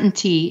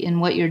certainty in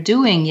what you're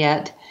doing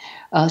yet,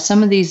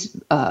 some of these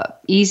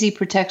easy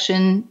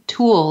protection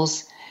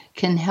tools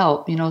can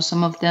help.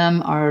 Some of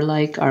them are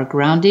like our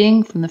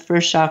grounding from the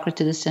first chakra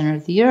to the center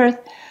of the earth.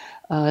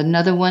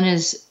 Another one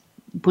is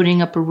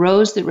putting up a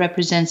rose that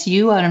represents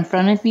you out in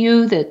front of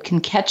you that can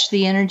catch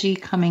the energy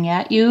coming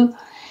at you.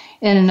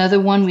 And another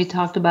one we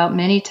talked about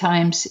many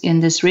times in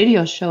this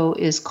radio show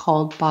is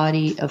called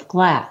Body of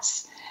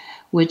Glass,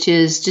 which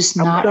is just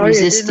not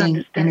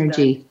resisting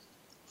energy. That.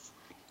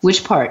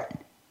 Which part?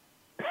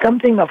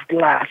 Something of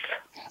glass.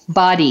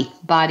 Body,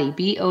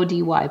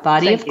 B-O-D-Y,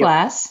 body of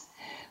glass,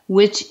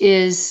 which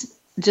is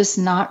just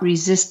not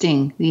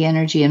resisting the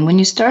energy. And when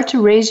you start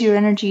to raise your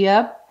energy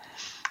up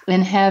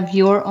and have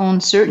your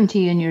own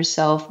certainty in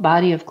yourself,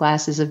 body of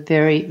glass is a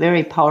very,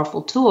 very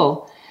powerful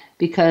tool,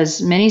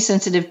 because many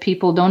sensitive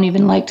people don't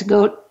even like to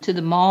go to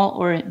the mall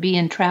or be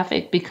in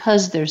traffic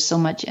because there's so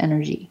much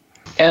energy.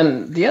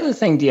 And the other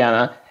thing,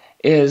 Deanna,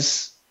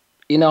 is,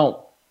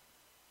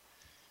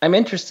 I'm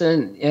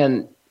interested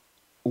in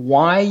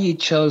why you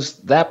chose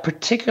that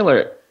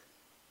particular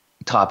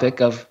topic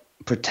of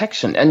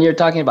protection. And you're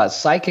talking about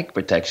psychic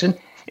protection,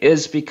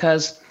 is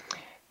because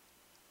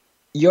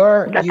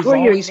That's where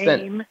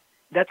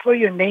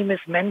your name is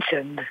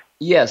mentioned.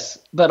 Yes,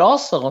 but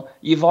also,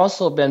 you've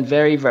also been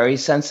very, very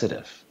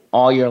sensitive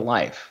all your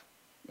life.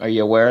 Are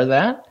you aware of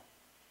that?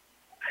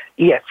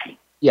 Yes.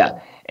 Yeah,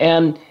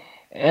 and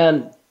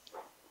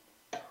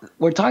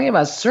we're talking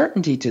about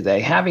certainty today,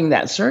 having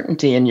that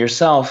certainty in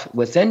yourself,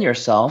 within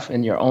yourself,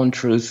 in your own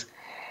truth.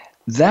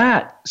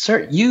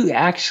 You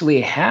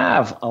actually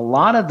have a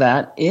lot of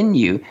that in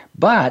you,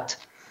 but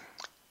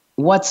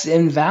what's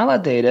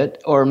invalidated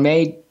or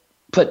made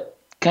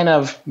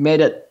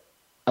it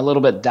a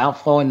little bit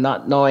doubtful and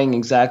not knowing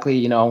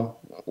exactly,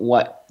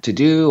 what to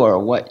do or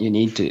what you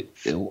need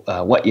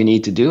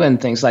to do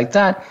and things like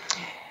that,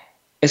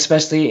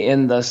 especially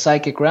in the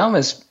psychic realm,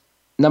 is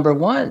number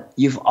one,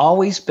 you've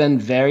always been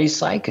very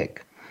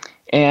psychic,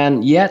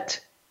 and yet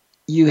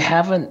you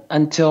haven't,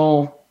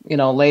 until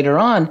later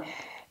on,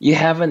 you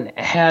haven't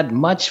had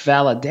much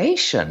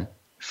validation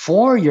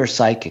for your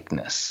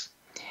psychicness.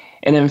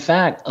 And in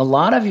fact, a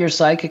lot of your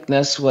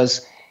psychicness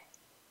was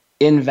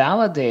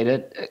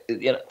invalidated,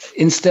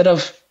 instead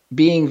of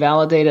being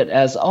validated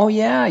as, oh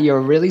yeah, you're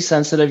really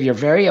sensitive, you're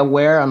very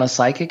aware on a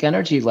psychic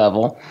energy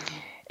level,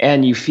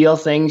 and you feel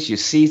things, you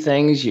see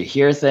things, you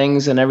hear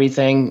things and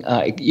everything.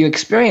 You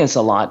experience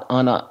a lot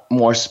on a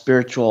more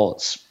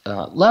spiritual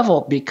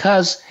level,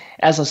 because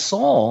as a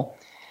soul,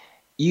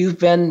 you've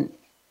been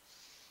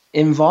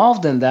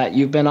involved in that.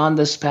 You've been on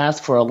this path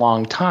for a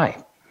long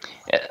time.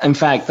 In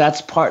fact,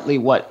 that's partly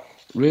what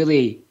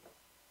really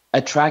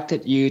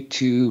attracted you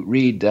to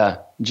read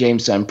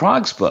James Van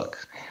Prague's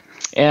book.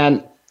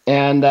 And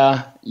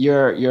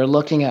you're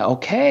looking at,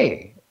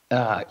 okay,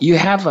 you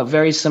have a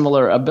very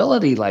similar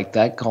ability like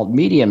that called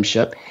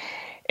mediumship,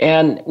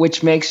 and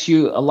which makes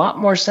you a lot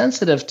more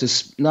sensitive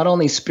to not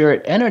only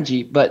spirit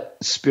energy, but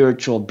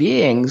spiritual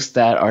beings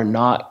that are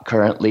not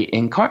currently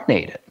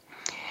incarnated.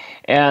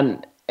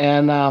 And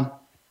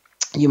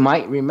you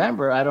might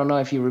remember, I don't know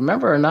if you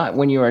remember or not,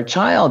 when you were a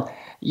child,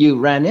 you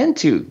ran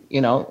into,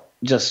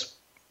 just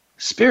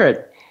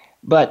spirit,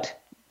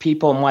 but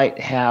people might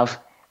have,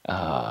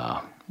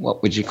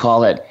 what would you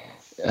call it?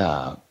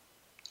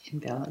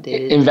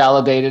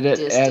 Invalidated it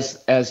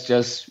as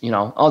just,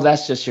 oh,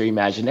 that's just your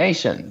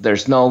imagination.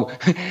 There's no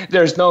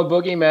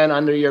boogeyman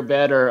under your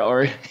bed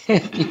or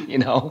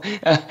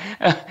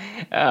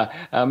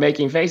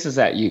making faces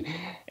at you.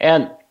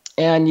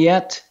 And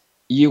yet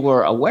you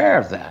were aware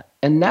of that.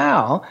 And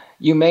now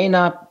you may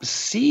not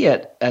see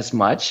it as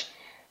much,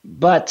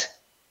 but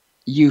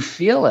you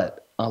feel it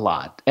a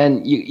lot.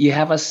 And you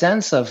have a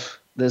sense of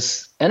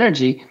this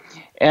energy.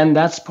 And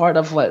that's part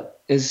of what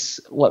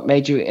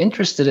made you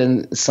interested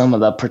in some of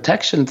the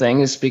protection thing,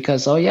 is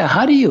because, oh yeah,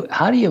 how do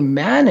you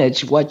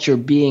manage what you're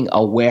being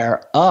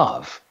aware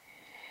of?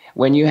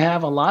 When you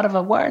have a lot of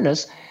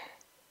awareness,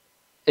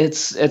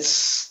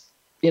 it's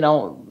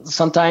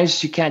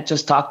sometimes you can't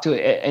just talk to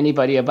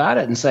anybody about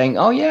it and saying,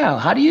 oh yeah,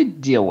 how do you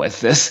deal with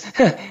this?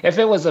 If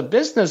it was a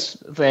business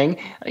thing,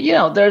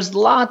 there's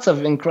lots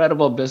of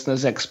incredible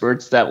business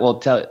experts that will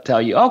tell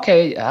you,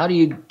 okay, how do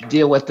you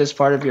deal with this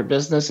part of your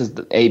business? Is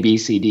the A, B,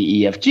 C,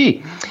 D, E, F,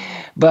 G.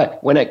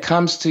 But when it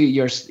comes to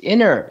your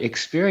inner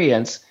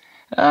experience,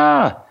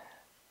 not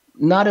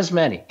as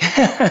many.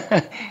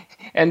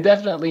 And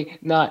definitely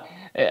not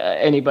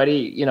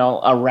anybody,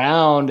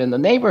 around in the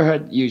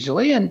neighborhood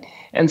usually.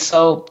 And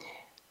so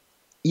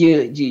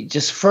you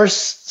just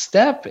first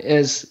step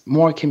is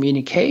more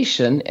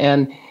communication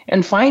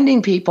and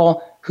finding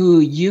people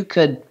who you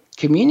could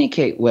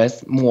communicate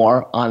with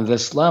more on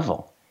this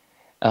level.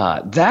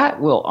 That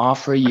will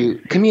offer you,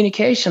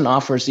 communication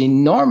offers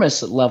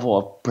enormous level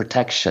of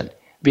protection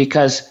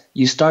because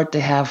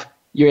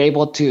you're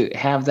able to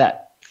have that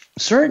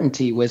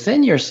certainty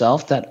within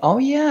yourself that, oh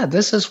yeah,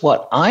 this is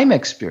what I'm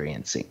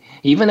experiencing.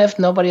 Even if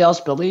nobody else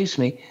believes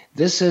me,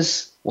 this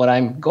is what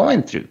I'm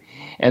going through.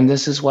 And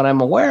this is what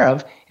I'm aware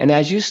of. And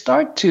as you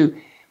start to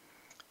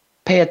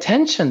pay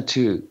attention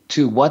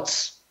to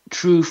what's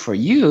true for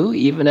you,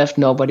 even if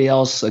nobody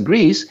else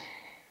agrees,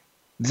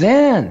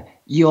 then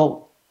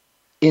you'll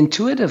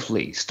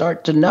intuitively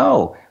start to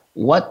know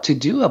what to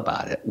do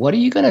about it. What are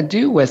you going to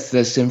do with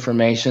this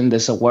information,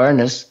 this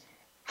awareness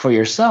for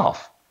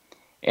yourself?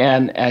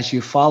 And as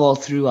you follow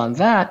through on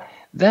that,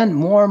 then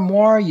more and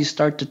more you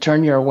start to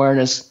turn your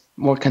awareness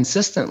more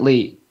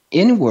consistently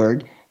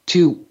inward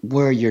to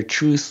where your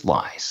truth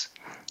lies.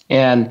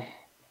 And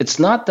it's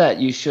not that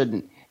you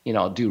shouldn't,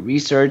 do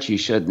research, you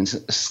shouldn't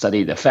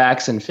study the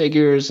facts and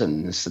figures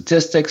and the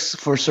statistics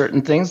for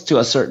certain things to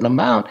a certain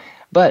amount,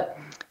 but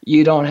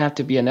you don't have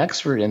to be an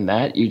expert in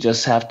that. You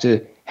just have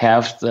to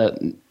have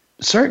the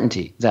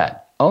certainty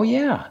that, oh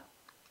yeah,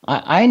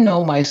 I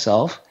know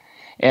myself,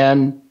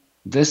 and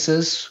this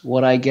is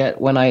what I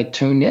get when I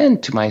tune in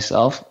to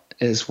myself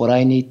is what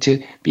I need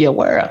to be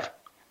aware of.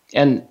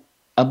 And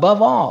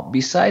above all,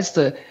 besides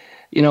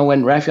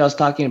when Raphaelle's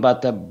talking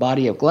about the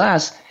body of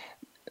glass,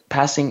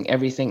 passing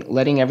everything,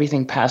 letting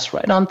everything pass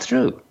right on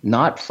through,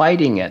 not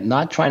fighting it,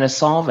 not trying to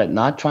solve it,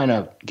 not trying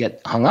to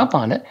get hung up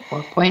on it.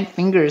 Or point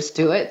fingers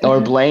to it. Or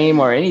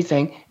blame or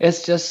anything.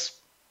 It's just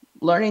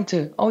learning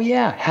to,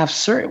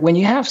 when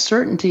you have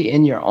certainty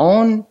in your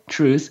own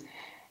truth,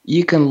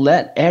 you can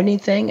let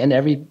anything and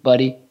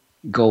everybody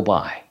go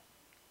by.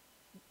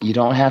 You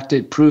don't have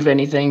to prove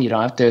anything. You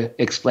don't have to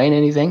explain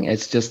anything.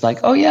 It's just like,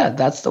 oh yeah,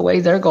 that's the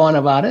way they're going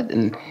about it.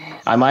 And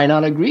I might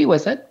not agree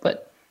with it,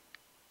 but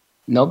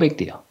no big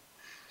deal.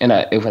 And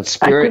if it's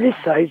spirit, I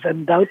criticize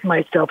and doubt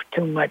myself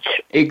too much.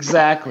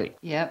 Exactly.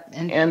 Yep.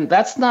 And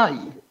that's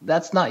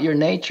not your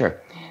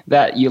nature.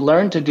 That you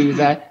learn to do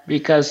that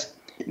because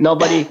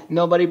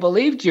nobody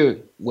believed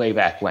you way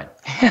back when.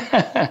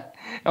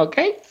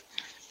 Okay?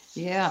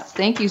 Yeah.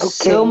 Thank you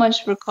so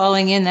much for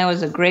calling in. That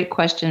was a great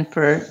question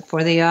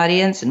for the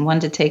audience and one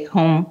to take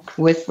home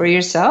for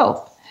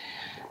yourself.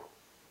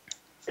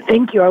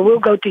 Thank you. I will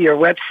go to your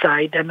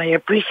website, and I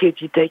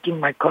appreciate you taking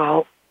my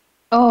call.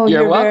 Oh,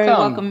 you're very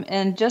welcome.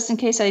 And just in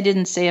case I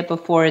didn't say it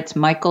before, it's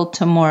Michael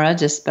Tamura.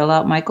 Just spell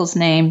out Michael's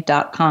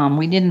name.com.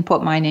 We didn't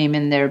put my name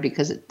in there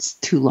because it's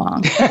too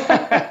long.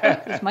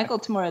 It's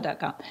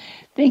michaeltamura.com.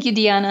 Thank you,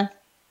 Deanna.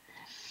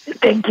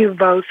 Thank you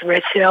both,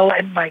 Rachel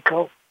and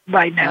Michael.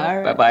 Bye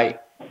now. Right. Bye-bye.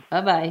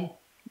 Bye-bye.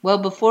 Well,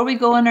 before we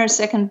go on our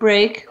second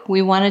break,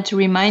 we wanted to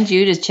remind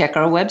you to check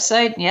our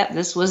website. Yep,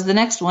 this was the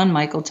next one,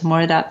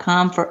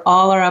 michaeltamura.com, for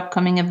all our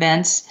upcoming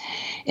events.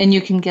 And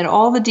you can get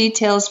all the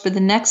details for the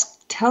next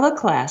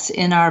teleclass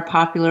in our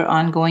popular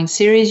ongoing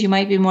series, You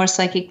Might Be More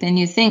Psychic Than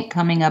You Think,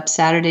 coming up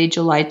Saturday,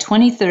 July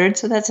 23rd.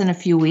 So that's in a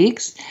few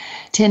weeks.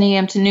 10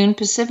 a.m. to noon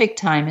Pacific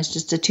time. It's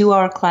just a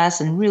 2-hour class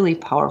and really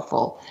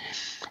powerful.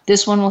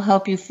 This one will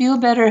help you feel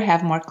better,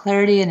 have more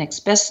clarity, and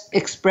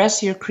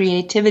express your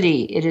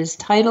creativity. It is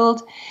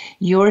titled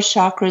Your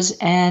Chakras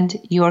and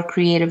Your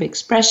Creative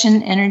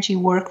Expression, Energy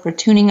Work for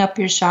Tuning Up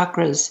Your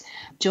Chakras.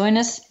 Join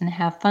us and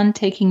have fun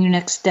taking your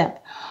next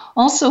step.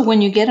 Also,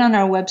 when you get on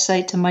our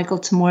website to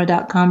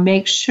michaeltamura.com,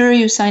 make sure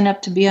you sign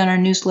up to be on our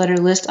newsletter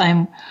list.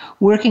 I'm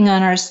working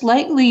on our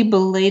slightly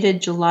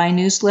belated July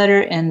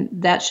newsletter, and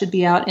that should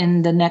be out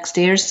in the next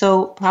day or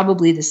so,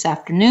 probably this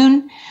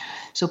afternoon.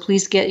 So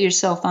please get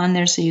yourself on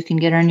there so you can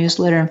get our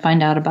newsletter and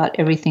find out about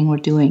everything we're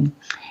doing.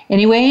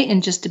 Anyway,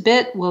 in just a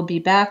bit, we'll be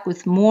back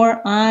with more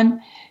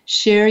on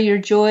Share Your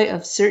Joy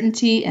of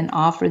Certainty and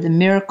Offer the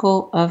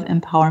Miracle of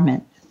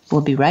Empowerment. We'll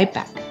be right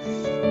back.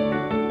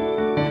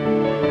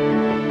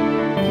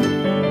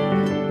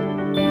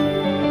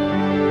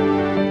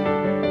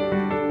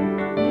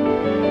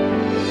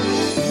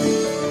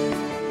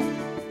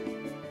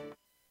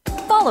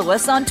 Follow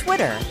us on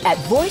Twitter at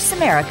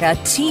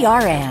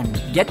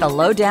VoiceAmericaTRN. Get the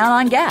lowdown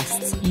on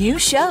guests, new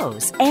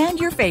shows, and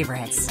your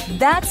favorites.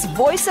 That's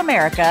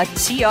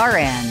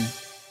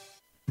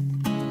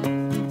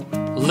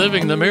VoiceAmericaTRN.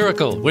 Living the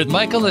Miracle with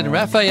Michael and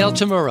Raphaelle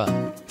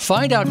Tamura.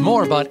 Find out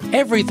more about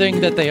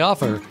everything that they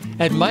offer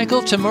at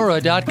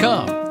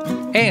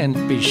michaeltamura.com.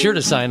 And be sure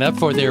to sign up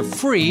for their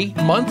free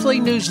monthly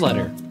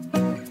newsletter.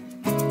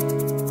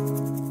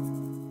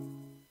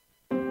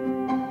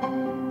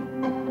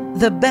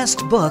 The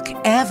best book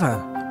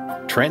ever.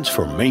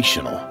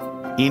 Transformational.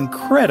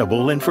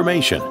 Incredible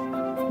information.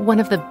 One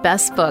of the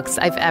best books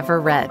I've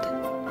ever read.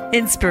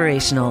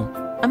 Inspirational.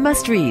 A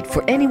must-read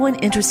for anyone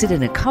interested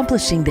in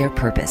accomplishing their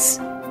purpose.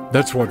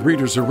 That's what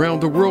readers around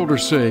the world are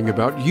saying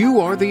about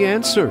You Are the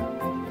Answer,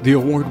 the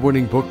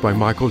award-winning book by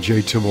Michael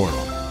J.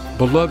 Tamura.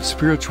 beloved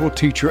spiritual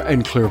teacher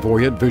and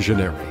clairvoyant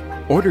visionary.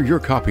 Order your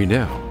copy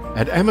now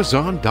at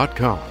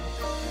Amazon.com.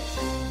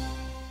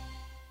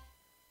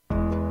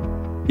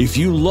 If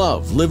you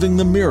love Living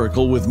the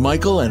Miracle with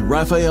Michael and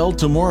Raphaelle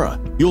Tamura,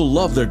 you'll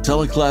love their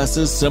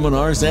teleclasses,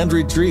 seminars, and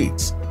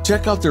retreats.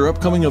 Check out their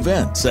upcoming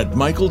events at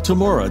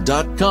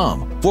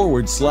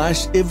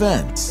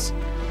michaeltamura.com/events.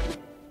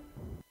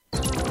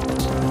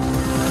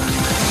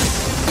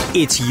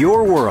 It's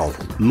your world.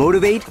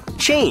 Motivate,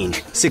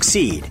 change,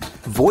 succeed.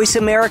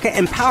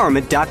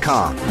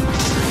 VoiceAmericaEmpowerment.com.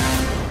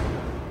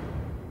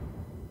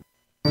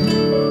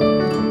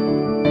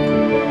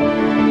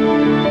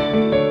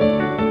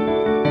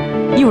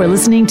 You are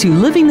listening to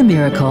Living the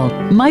Miracle.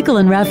 Michael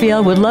and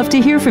Raphaelle would love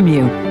to hear from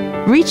you.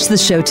 Reach the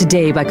show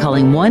today by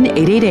calling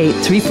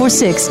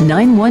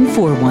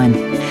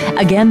 1-888-346-9141.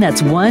 Again,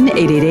 that's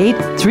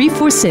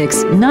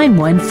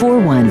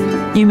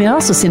 1-888-346-9141. You may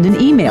also send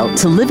an email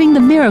to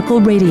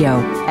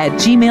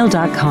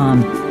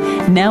livingthemiracleradio@gmail.com.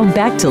 Now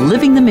back to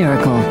Living the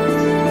Miracle.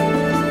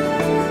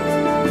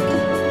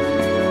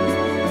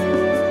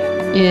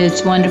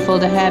 It's wonderful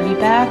to have you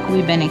back.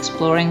 We've been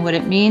exploring what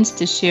it means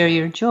to share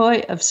your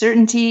joy of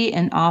certainty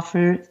and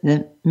offer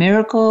the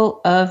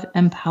miracle of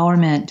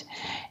empowerment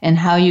and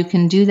how you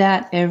can do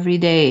that every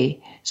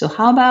day. So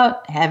how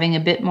about having a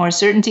bit more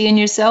certainty in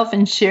yourself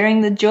and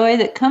sharing the joy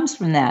that comes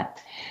from that?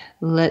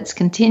 Let's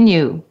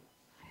continue.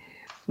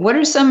 What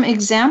are some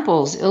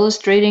examples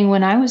illustrating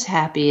when I was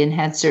happy and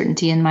had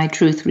certainty in my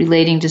truth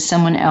relating to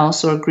someone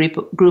else or a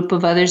group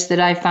of others that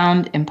I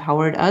found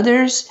empowered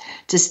others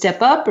to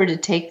step up or to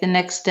take the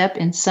next step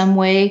in some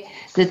way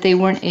that they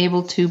weren't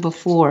able to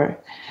before?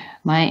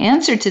 My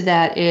answer to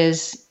that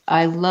is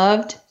I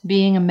loved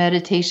being a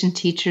meditation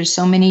teacher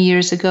so many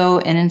years ago,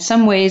 and in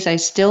some ways I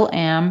still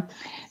am,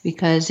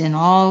 because in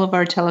all of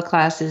our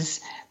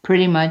teleclasses,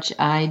 pretty much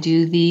I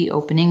do the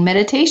opening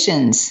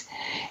meditations.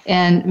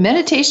 And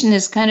meditation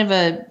is kind of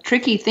a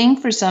tricky thing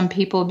for some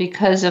people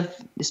because of,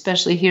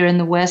 especially here in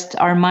the West,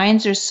 our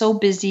minds are so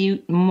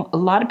busy. A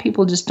lot of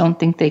people just don't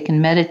think they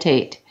can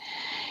meditate.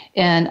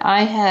 And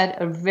I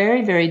had a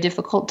very, very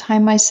difficult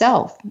time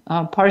myself,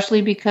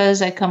 partially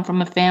because I come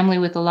from a family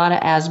with a lot of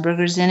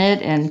Asperger's in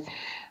it and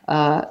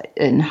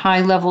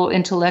high-level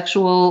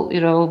intellectual,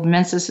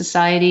 Mensa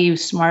society,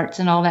 smarts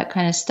and all that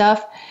kind of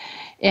stuff.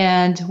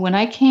 And when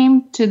I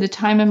came to the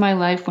time in my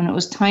life when it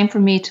was time for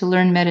me to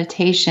learn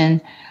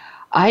meditation,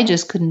 I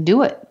just couldn't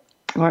do it.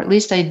 Or at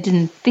least I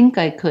didn't think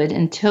I could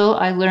until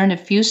I learned a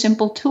few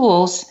simple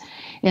tools.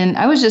 And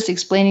I was just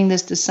explaining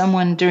this to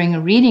someone during a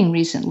reading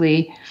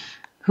recently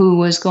who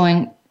was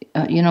going,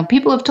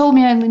 people have told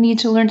me I need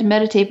to learn to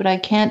meditate, but I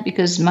can't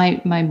because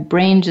my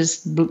brain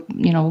just,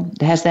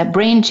 has that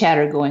brain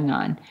chatter going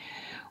on.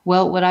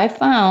 Well, what I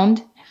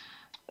found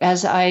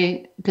because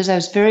I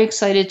was very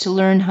excited to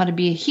learn how to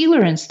be a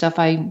healer and stuff,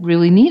 I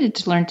really needed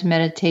to learn to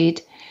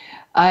meditate.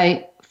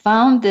 I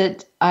found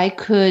that I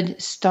could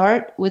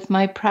start with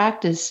my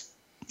practice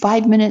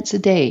 5 minutes a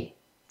day.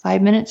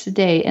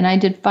 And I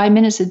did 5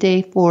 minutes a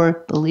day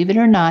for, believe it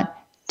or not,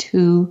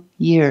 2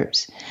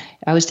 years.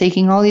 I was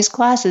taking all these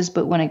classes,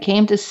 but when it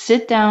came to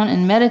sit down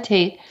and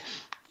meditate,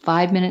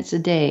 5 minutes a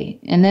day.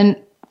 And then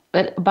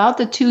at about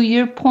the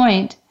 2-year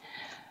point,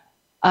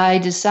 I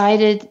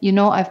decided,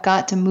 I've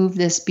got to move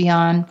this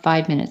beyond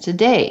 5 minutes a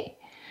day.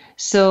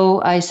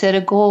 So I set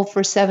a goal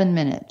for 7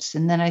 minutes,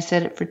 and then I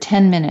set it for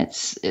 10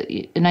 minutes.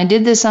 And I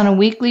did this on a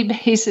weekly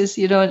basis.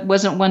 It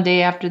wasn't one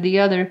day after the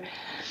other.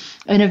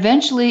 And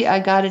eventually I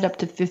got it up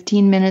to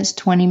 15 minutes,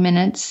 20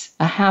 minutes,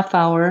 a half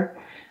hour,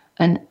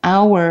 an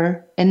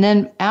hour. And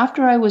then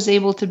after I was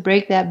able to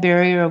break that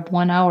barrier of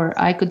 1 hour,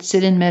 I could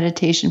sit in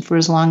meditation for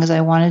as long as I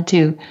wanted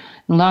to.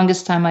 The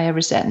longest time I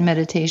ever sat in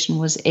meditation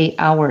was 8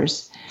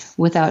 hours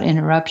without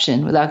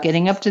interruption, without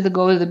getting up to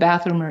go to the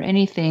bathroom or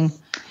anything.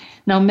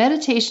 Now,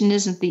 meditation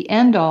isn't the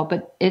end all,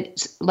 but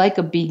it's like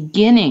a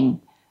beginning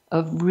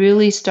of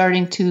really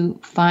starting to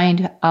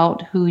find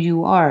out who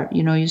you are.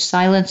 You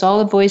silence all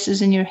the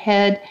voices in your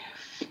head.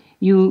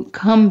 You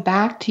come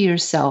back to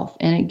yourself,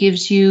 and it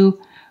gives you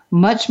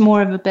much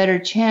more of a better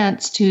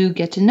chance to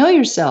get to know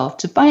yourself,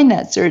 to find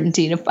that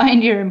certainty, to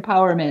find your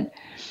empowerment.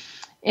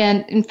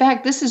 And in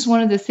fact, this is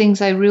one of the things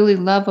I really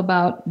love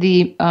about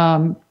the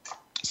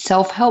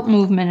self-help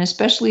movement,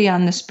 especially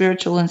on the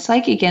spiritual and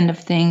psychic end of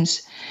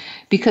things,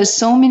 because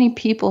so many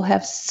people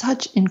have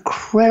such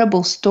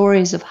incredible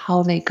stories of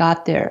how they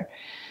got there.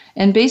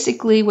 And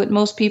basically what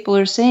most people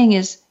are saying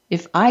is,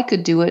 if I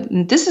could do it,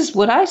 and this is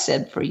what I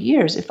said for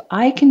years, if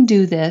I can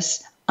do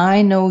this,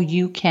 I know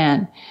you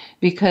can.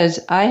 Because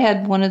I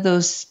had one of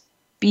those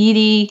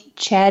speedy,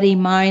 chatty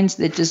minds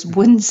that just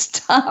wouldn't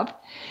stop.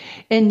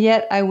 And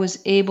yet I was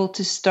able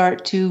to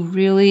start to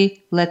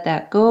really let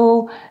that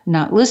go,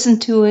 not listen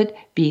to it,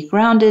 be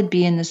grounded,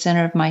 be in the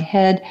center of my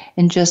head,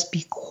 and just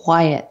be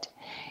quiet.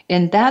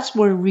 And that's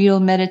where real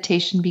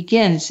meditation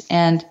begins.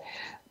 And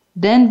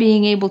then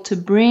being able to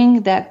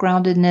bring that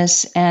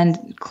groundedness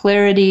and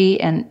clarity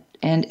and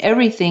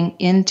everything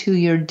into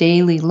your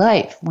daily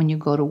life when you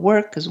go to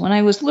work. Because when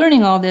I was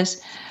learning all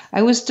this,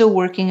 I was still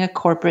working a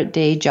corporate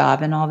day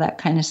job and all that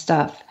kind of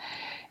stuff.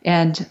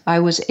 And I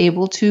was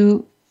able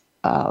to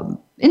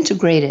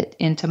integrate it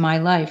into my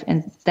life.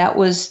 And that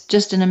was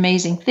just an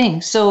amazing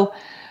thing. So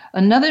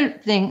another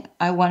thing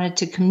I wanted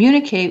to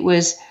communicate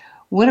was,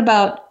 what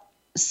about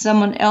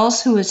someone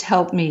else who has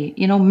helped me?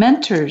 You know,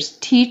 mentors,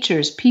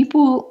 teachers,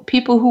 people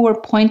who are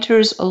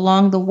pointers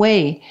along the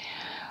way.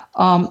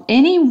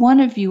 Any one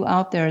of you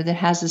out there that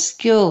has a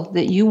skill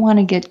that you want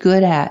to get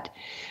good at,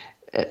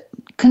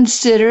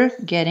 consider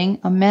getting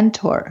a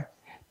mentor.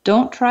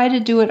 Don't try to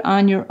do it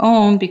on your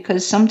own,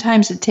 because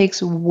sometimes it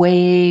takes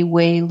way,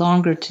 way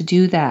longer to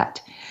do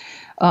that.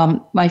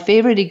 My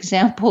favorite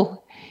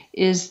example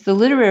is the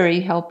literary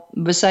help,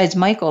 besides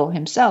Michael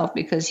himself,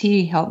 because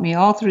he helped me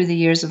all through the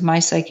years of my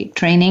psychic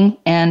training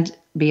and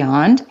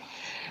beyond.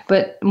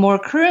 But more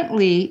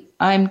currently,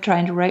 I'm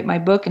trying to write my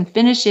book and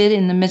finish it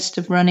in the midst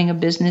of running a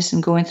business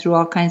and going through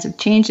all kinds of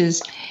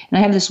changes. And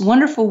I have this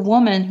wonderful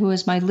woman who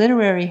is my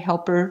literary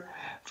helper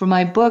for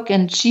my book,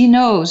 and she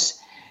knows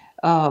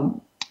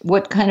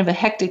what kind of a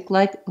hectic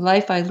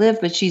life I live,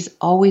 but she's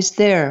always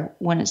there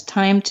when it's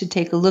time to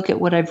take a look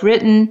at what I've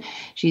written.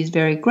 She's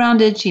very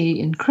grounded. She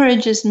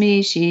encourages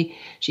me. She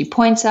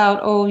points out,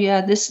 oh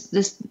yeah, this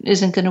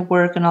isn't going to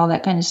work and all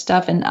that kind of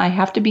stuff. And I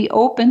have to be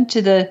open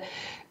to the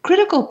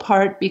critical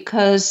part,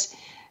 because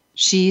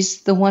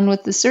she's the one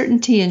with the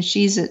certainty, and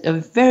she's a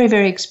very,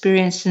 very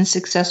experienced and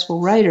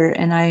successful writer.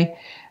 And I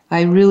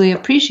really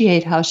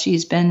appreciate how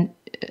she's been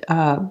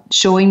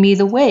showing me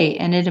the way,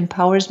 and it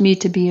empowers me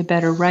to be a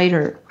better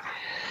writer.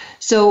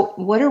 So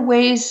what are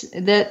ways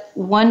that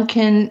one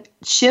can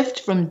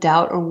shift from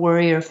doubt or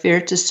worry or fear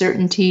to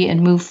certainty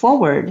and move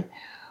forward?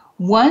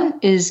 One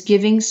is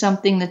giving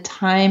something the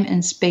time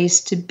and space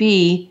to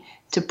be,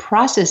 to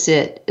process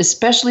it,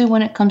 especially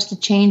when it comes to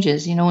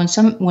changes. You know, when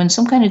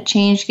some kind of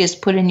change gets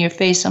put in your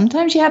face,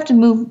 sometimes you have to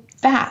move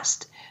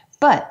fast.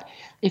 But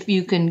if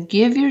you can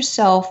give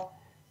yourself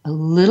a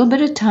little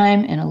bit of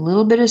time and a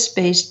little bit of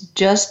space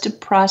just to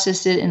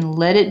process it and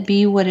let it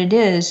be what it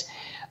is,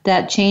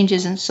 that change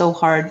isn't so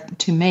hard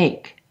to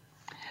make.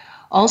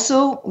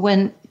 Also,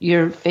 when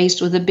you're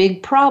faced with a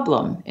big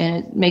problem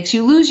and it makes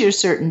you lose your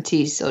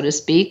certainty, so to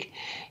speak,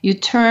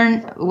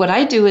 what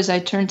I do is I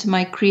turn to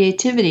my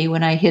creativity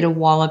when I hit a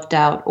wall of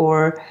doubt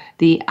or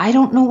I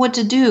don't know what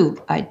to do.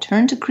 I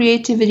turn to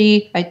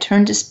creativity, I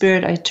turn to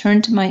spirit, I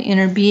turn to my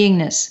inner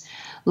beingness.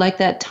 Like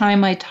that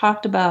time I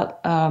talked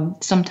about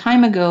some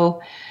time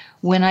ago,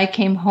 when I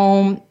came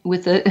home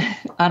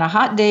on a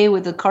hot day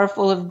with a car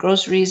full of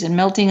groceries and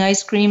melting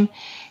ice cream,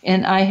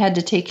 and I had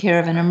to take care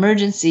of an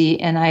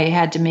emergency, and I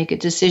had to make a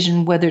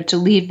decision whether to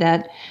leave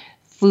that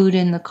food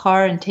in the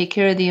car and take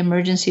care of the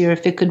emergency, or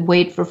if it could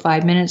wait for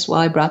 5 minutes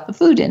while I brought the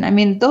food in. I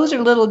mean, those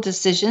are little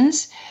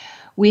decisions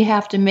we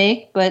have to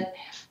make, but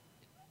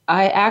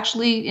I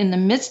actually, in the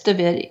midst of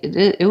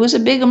it was a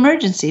big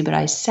emergency, but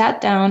I sat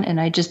down and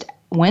I just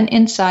went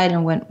inside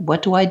and went,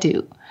 what do I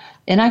do?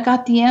 And I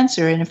got the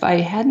answer. And if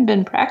I hadn't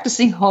been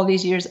practicing all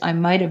these years, I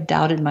might have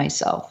doubted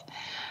myself.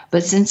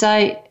 But since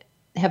I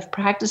have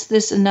practiced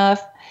this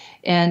enough,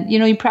 and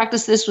you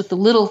practice this with the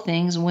little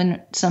things, when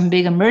some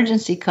big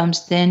emergency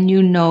comes, then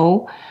you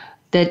know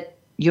that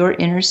your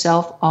inner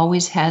self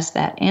always has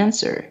that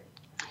answer.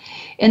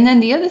 And then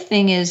the other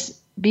thing is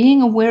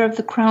being aware of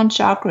the crown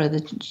chakra,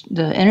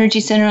 the energy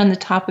center on the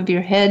top of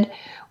your head,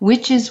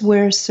 which is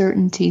where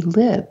certainty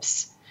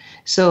lives.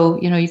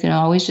 So, you can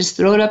always just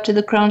throw it up to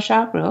the crown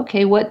chakra.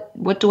 Okay,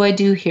 what do I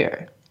do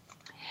here?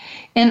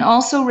 And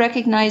also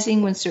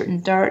recognizing when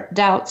certain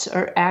doubts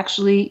are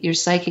actually your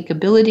psychic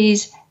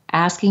abilities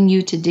asking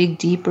you to dig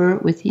deeper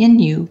within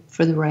you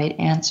for the right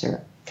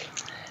answer.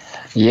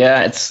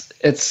 Yeah,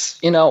 it's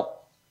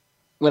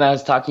when I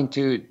was talking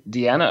to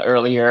Deanna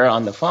earlier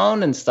on the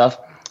phone and stuff,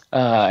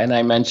 and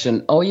I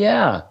mentioned, oh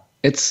yeah,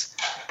 it's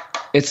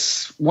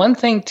one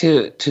thing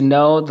to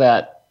know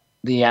that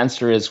the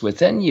answer is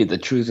within you. The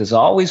truth is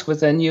always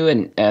within you,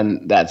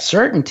 and that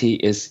certainty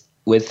is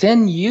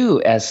within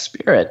you as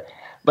spirit.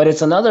 But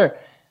it's another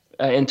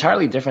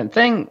entirely different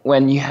thing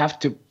when you have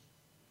to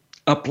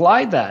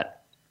apply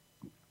that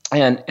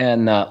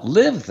and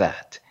live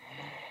that.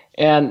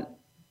 And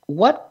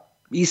what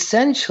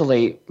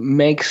essentially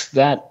makes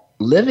that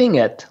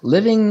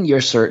living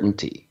your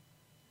certainty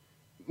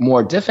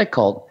more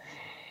difficult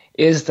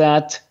is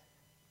that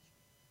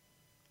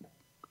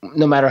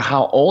no matter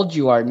how old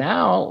you are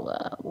now,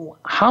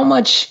 how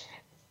much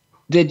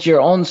did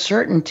your own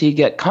certainty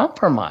get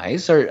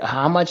compromised, or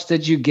how much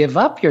did you give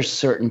up your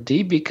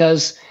certainty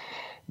because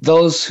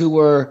those who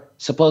were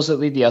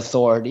supposedly the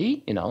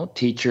authority,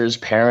 teachers,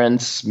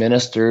 parents,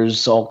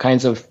 ministers, all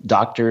kinds of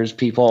doctors,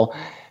 people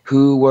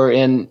who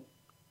were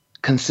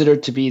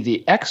considered to be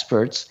the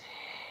experts,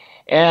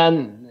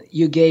 and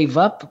you gave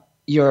up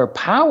your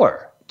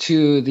power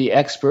to the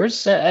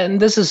experts, and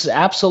this is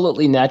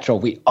absolutely natural.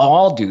 We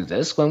all do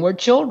this when we're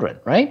children,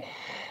 right?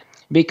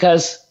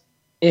 Because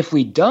if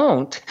we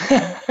don't, we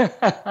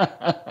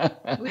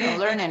don't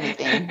learn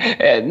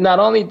anything. Not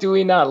only do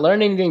we not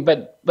learn anything,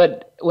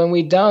 but when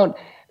we don't,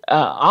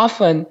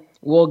 often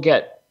we'll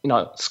get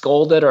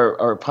scolded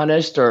or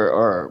punished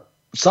or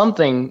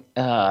something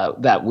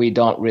that we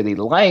don't really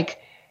like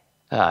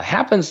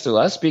happens to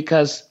us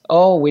because,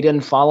 we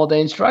didn't follow the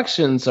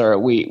instructions, or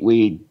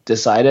we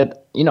decided,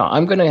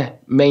 I'm going to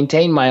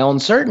maintain my own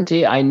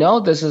certainty. I know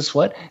this is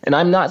and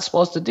I'm not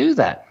supposed to do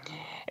that.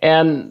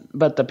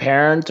 But the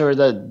parent or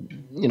the,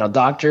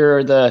 doctor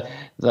or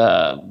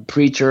the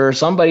preacher or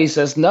somebody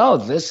says, no,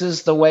 this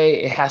is the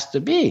way it has to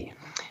be.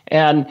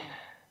 And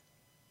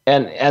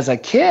as a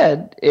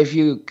kid, if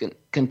you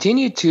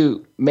continue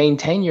to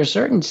maintain your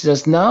certainty,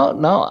 says, no,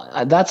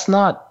 that's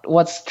not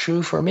what's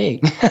true for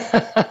me.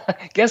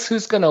 Guess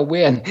who's going to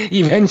win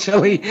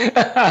eventually?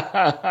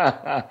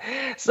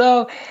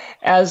 So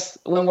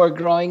when we're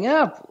growing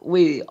up,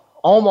 we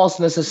almost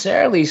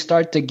necessarily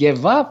start to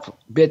give up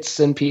bits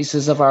and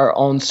pieces of our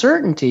own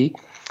certainty.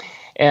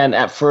 And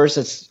at first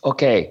it's,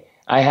 okay,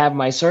 I have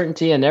my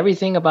certainty and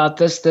everything about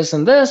this, this,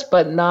 and this,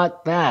 but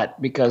not that,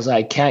 because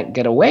I can't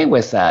get away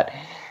with that.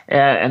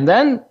 And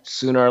then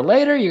sooner or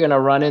later, you're going to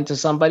run into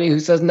somebody who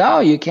says, no,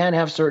 you can't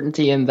have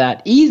certainty in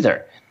that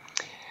either.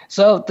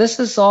 So this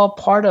is all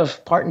part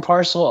and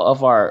parcel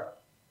of our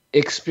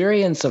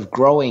experience of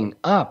growing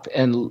up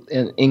and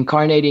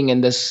incarnating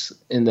in this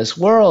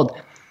world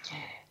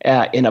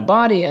in a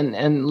body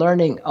and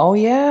learning,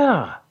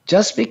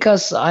 just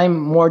because I'm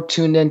more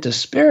tuned into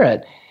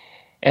spirit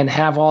and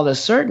have all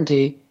this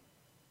certainty,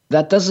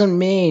 that doesn't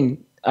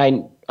mean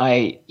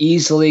I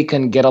easily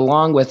can get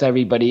along with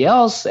everybody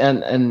else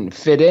and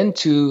fit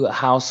into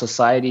how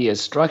society is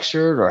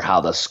structured, or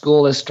how the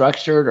school is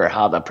structured, or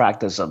how the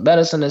practice of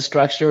medicine is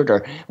structured,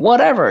 or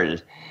whatever,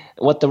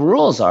 what the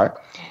rules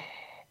are.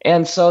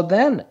 And so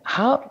then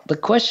the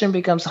question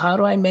becomes, how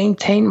do I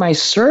maintain my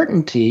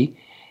certainty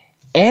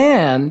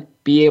and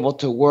be able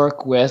to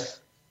work with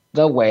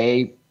the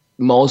way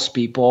most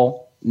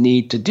people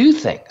need to do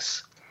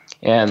things?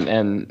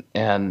 And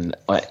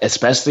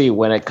especially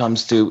when it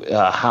comes to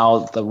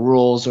how the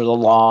rules or the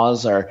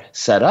laws are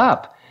set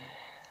up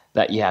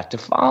that you have to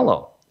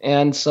follow.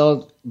 And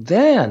so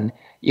then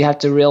you have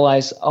to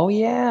realize,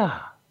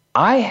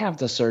 I have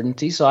the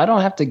certainty, so I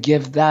don't have to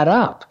give that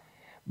up.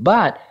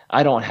 But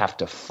I don't have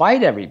to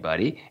fight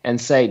everybody and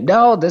say,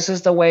 no, this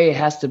is the way it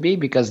has to be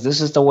because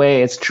this is the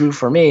way it's true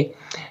for me.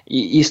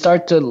 You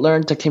start to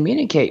learn to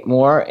communicate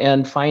more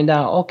and find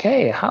out,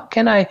 okay, how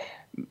can I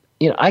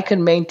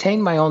can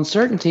maintain my own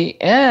certainty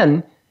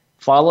and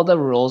follow the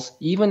rules,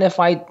 even if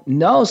I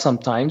know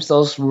sometimes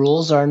those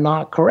rules are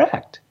not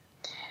correct.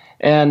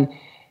 And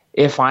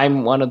if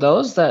I'm one of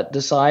those that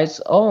decides,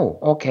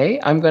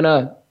 I'm going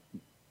to,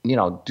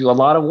 do a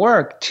lot of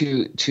work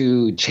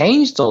to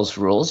change those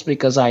rules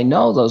because I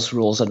know those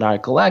rules are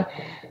not correct,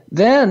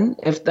 then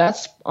if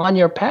that's on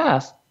your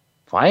path,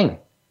 fine.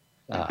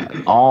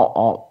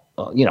 All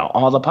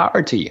the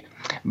power to you.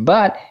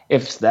 But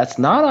if that's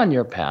not on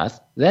your path,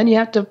 then you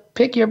have to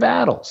pick your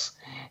battles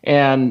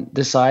and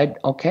decide,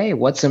 okay,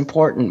 what's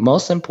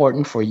most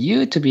important for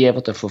you to be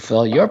able to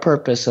fulfill your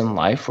purpose in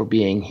life for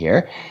being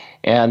here,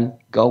 and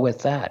go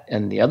with that.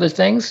 And the other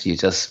things, you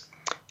just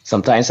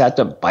sometimes have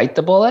to bite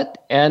the bullet.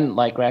 And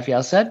like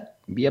Raphaelle said,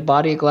 be a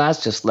body of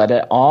glass, just let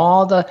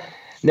all the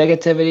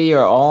negativity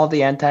or all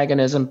the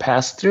antagonism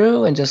pass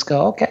through and just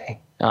go, okay,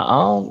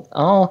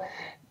 I'll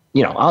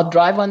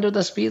drive under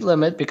the speed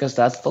limit because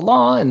that's the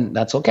law and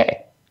that's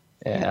okay.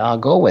 And I'll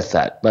go with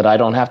that, but I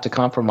don't have to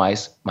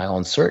compromise my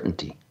own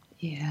certainty.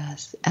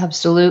 Yes,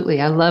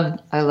 absolutely. I love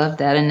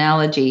that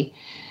analogy.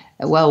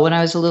 Well, when I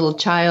was a little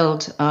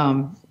child,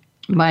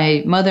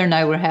 my mother and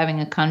I were having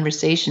a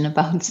conversation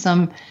about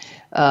something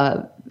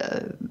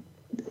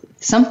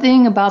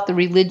about the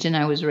religion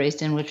I was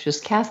raised in, which was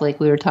Catholic.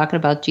 We were talking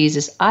about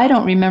Jesus. I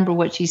don't remember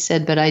what she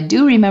said, but I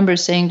do remember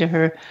saying to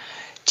her,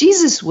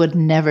 Jesus would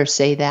never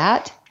say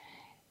that.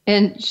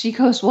 And she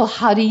goes, well,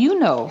 how do you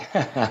know?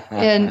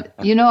 And,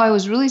 I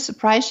was really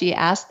surprised she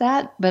asked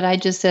that, but I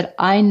just said,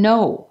 I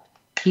know.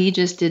 He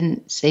just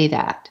didn't say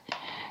that.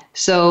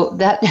 So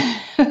that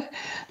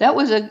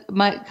was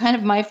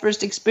my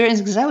first experience,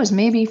 because I was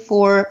maybe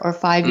 4 or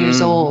 5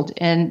 years old.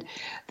 And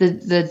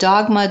the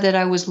dogma that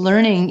I was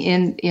learning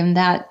in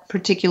that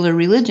particular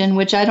religion,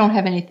 which I don't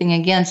have anything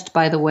against,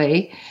 by the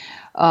way,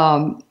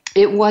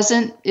 it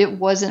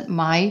wasn't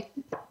my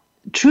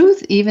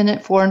truth, even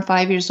at 4 and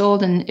 5 years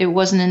old. And it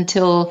wasn't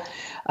until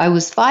I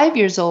was 5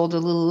 years old, a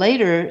little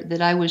later,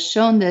 that I was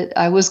shown that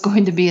I was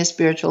going to be a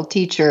spiritual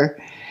teacher,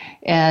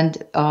 and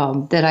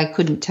that I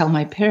couldn't tell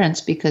my parents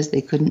because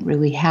they couldn't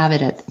really have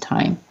it at the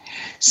time.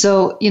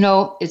 So,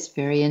 it's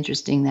very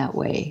interesting that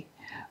way.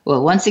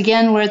 Well, once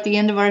again, we're at the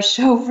end of our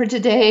show for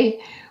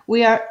today.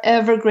 We are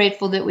ever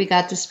grateful that we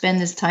got to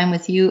spend this time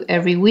with you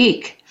every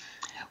week.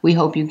 We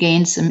hope you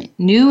gained some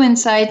new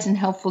insights and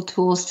helpful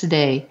tools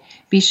today.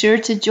 Be sure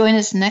to join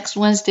us next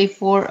Wednesday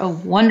for a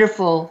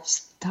wonderful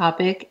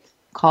topic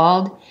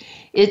called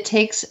It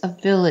Takes a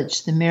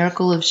Village, the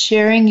miracle of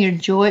sharing your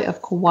joy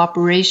of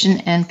cooperation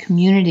and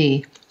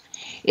community.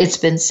 It's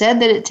been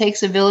said that it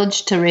takes a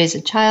village to raise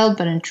a child,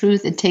 but in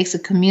truth, it takes a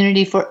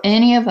community for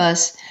any of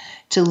us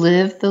to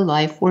live the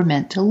life we're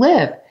meant to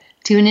live.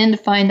 Tune in to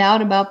find out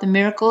about the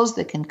miracles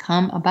that can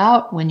come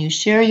about when you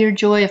share your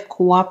joy of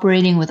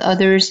cooperating with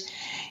others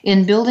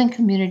in building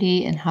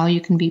community and how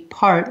you can be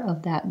part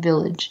of that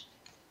village.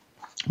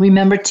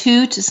 Remember,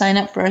 too, to sign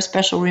up for our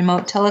special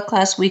remote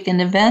teleclass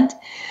weekend event.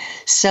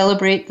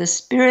 Celebrate the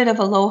Spirit of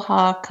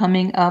Aloha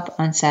coming up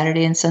on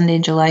Saturday and Sunday,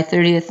 July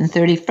 30th and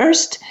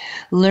 31st.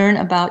 Learn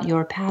about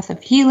your path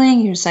of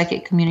healing, your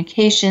psychic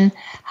communication,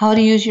 how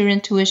to use your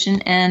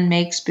intuition and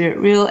make spirit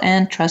real,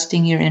 and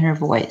trusting your inner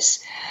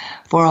voice.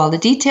 For all the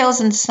details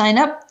and to sign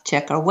up,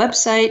 check our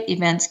website,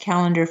 events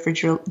calendar for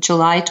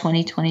July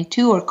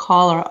 2022, or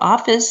call our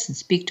office and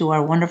speak to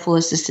our wonderful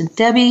assistant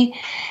Debbie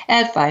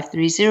at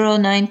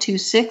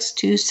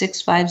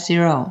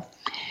 530-926-2650.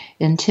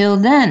 Until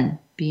then,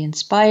 be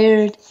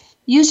inspired,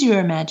 use your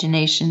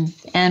imagination,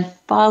 and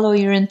follow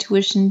your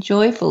intuition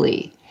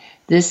joyfully.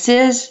 This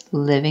is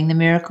Living the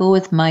Miracle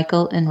with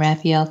Michael and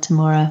Raphaelle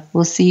Tamura.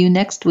 We'll see you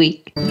next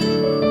week.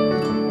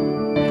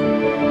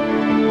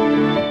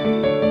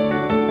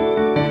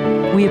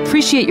 We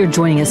appreciate your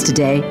joining us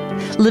today.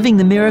 Living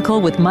the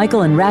Miracle with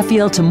Michael and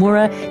Raphaelle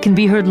Tamura can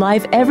be heard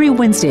live every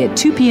Wednesday at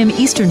 2 p.m.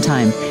 Eastern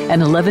Time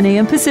and 11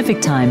 a.m.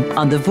 Pacific Time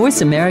on the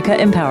Voice America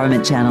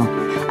Empowerment Channel.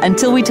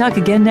 Until we talk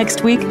again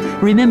next week,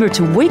 remember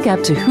to wake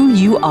up to who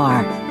you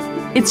are.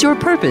 It's your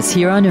purpose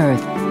here on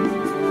Earth.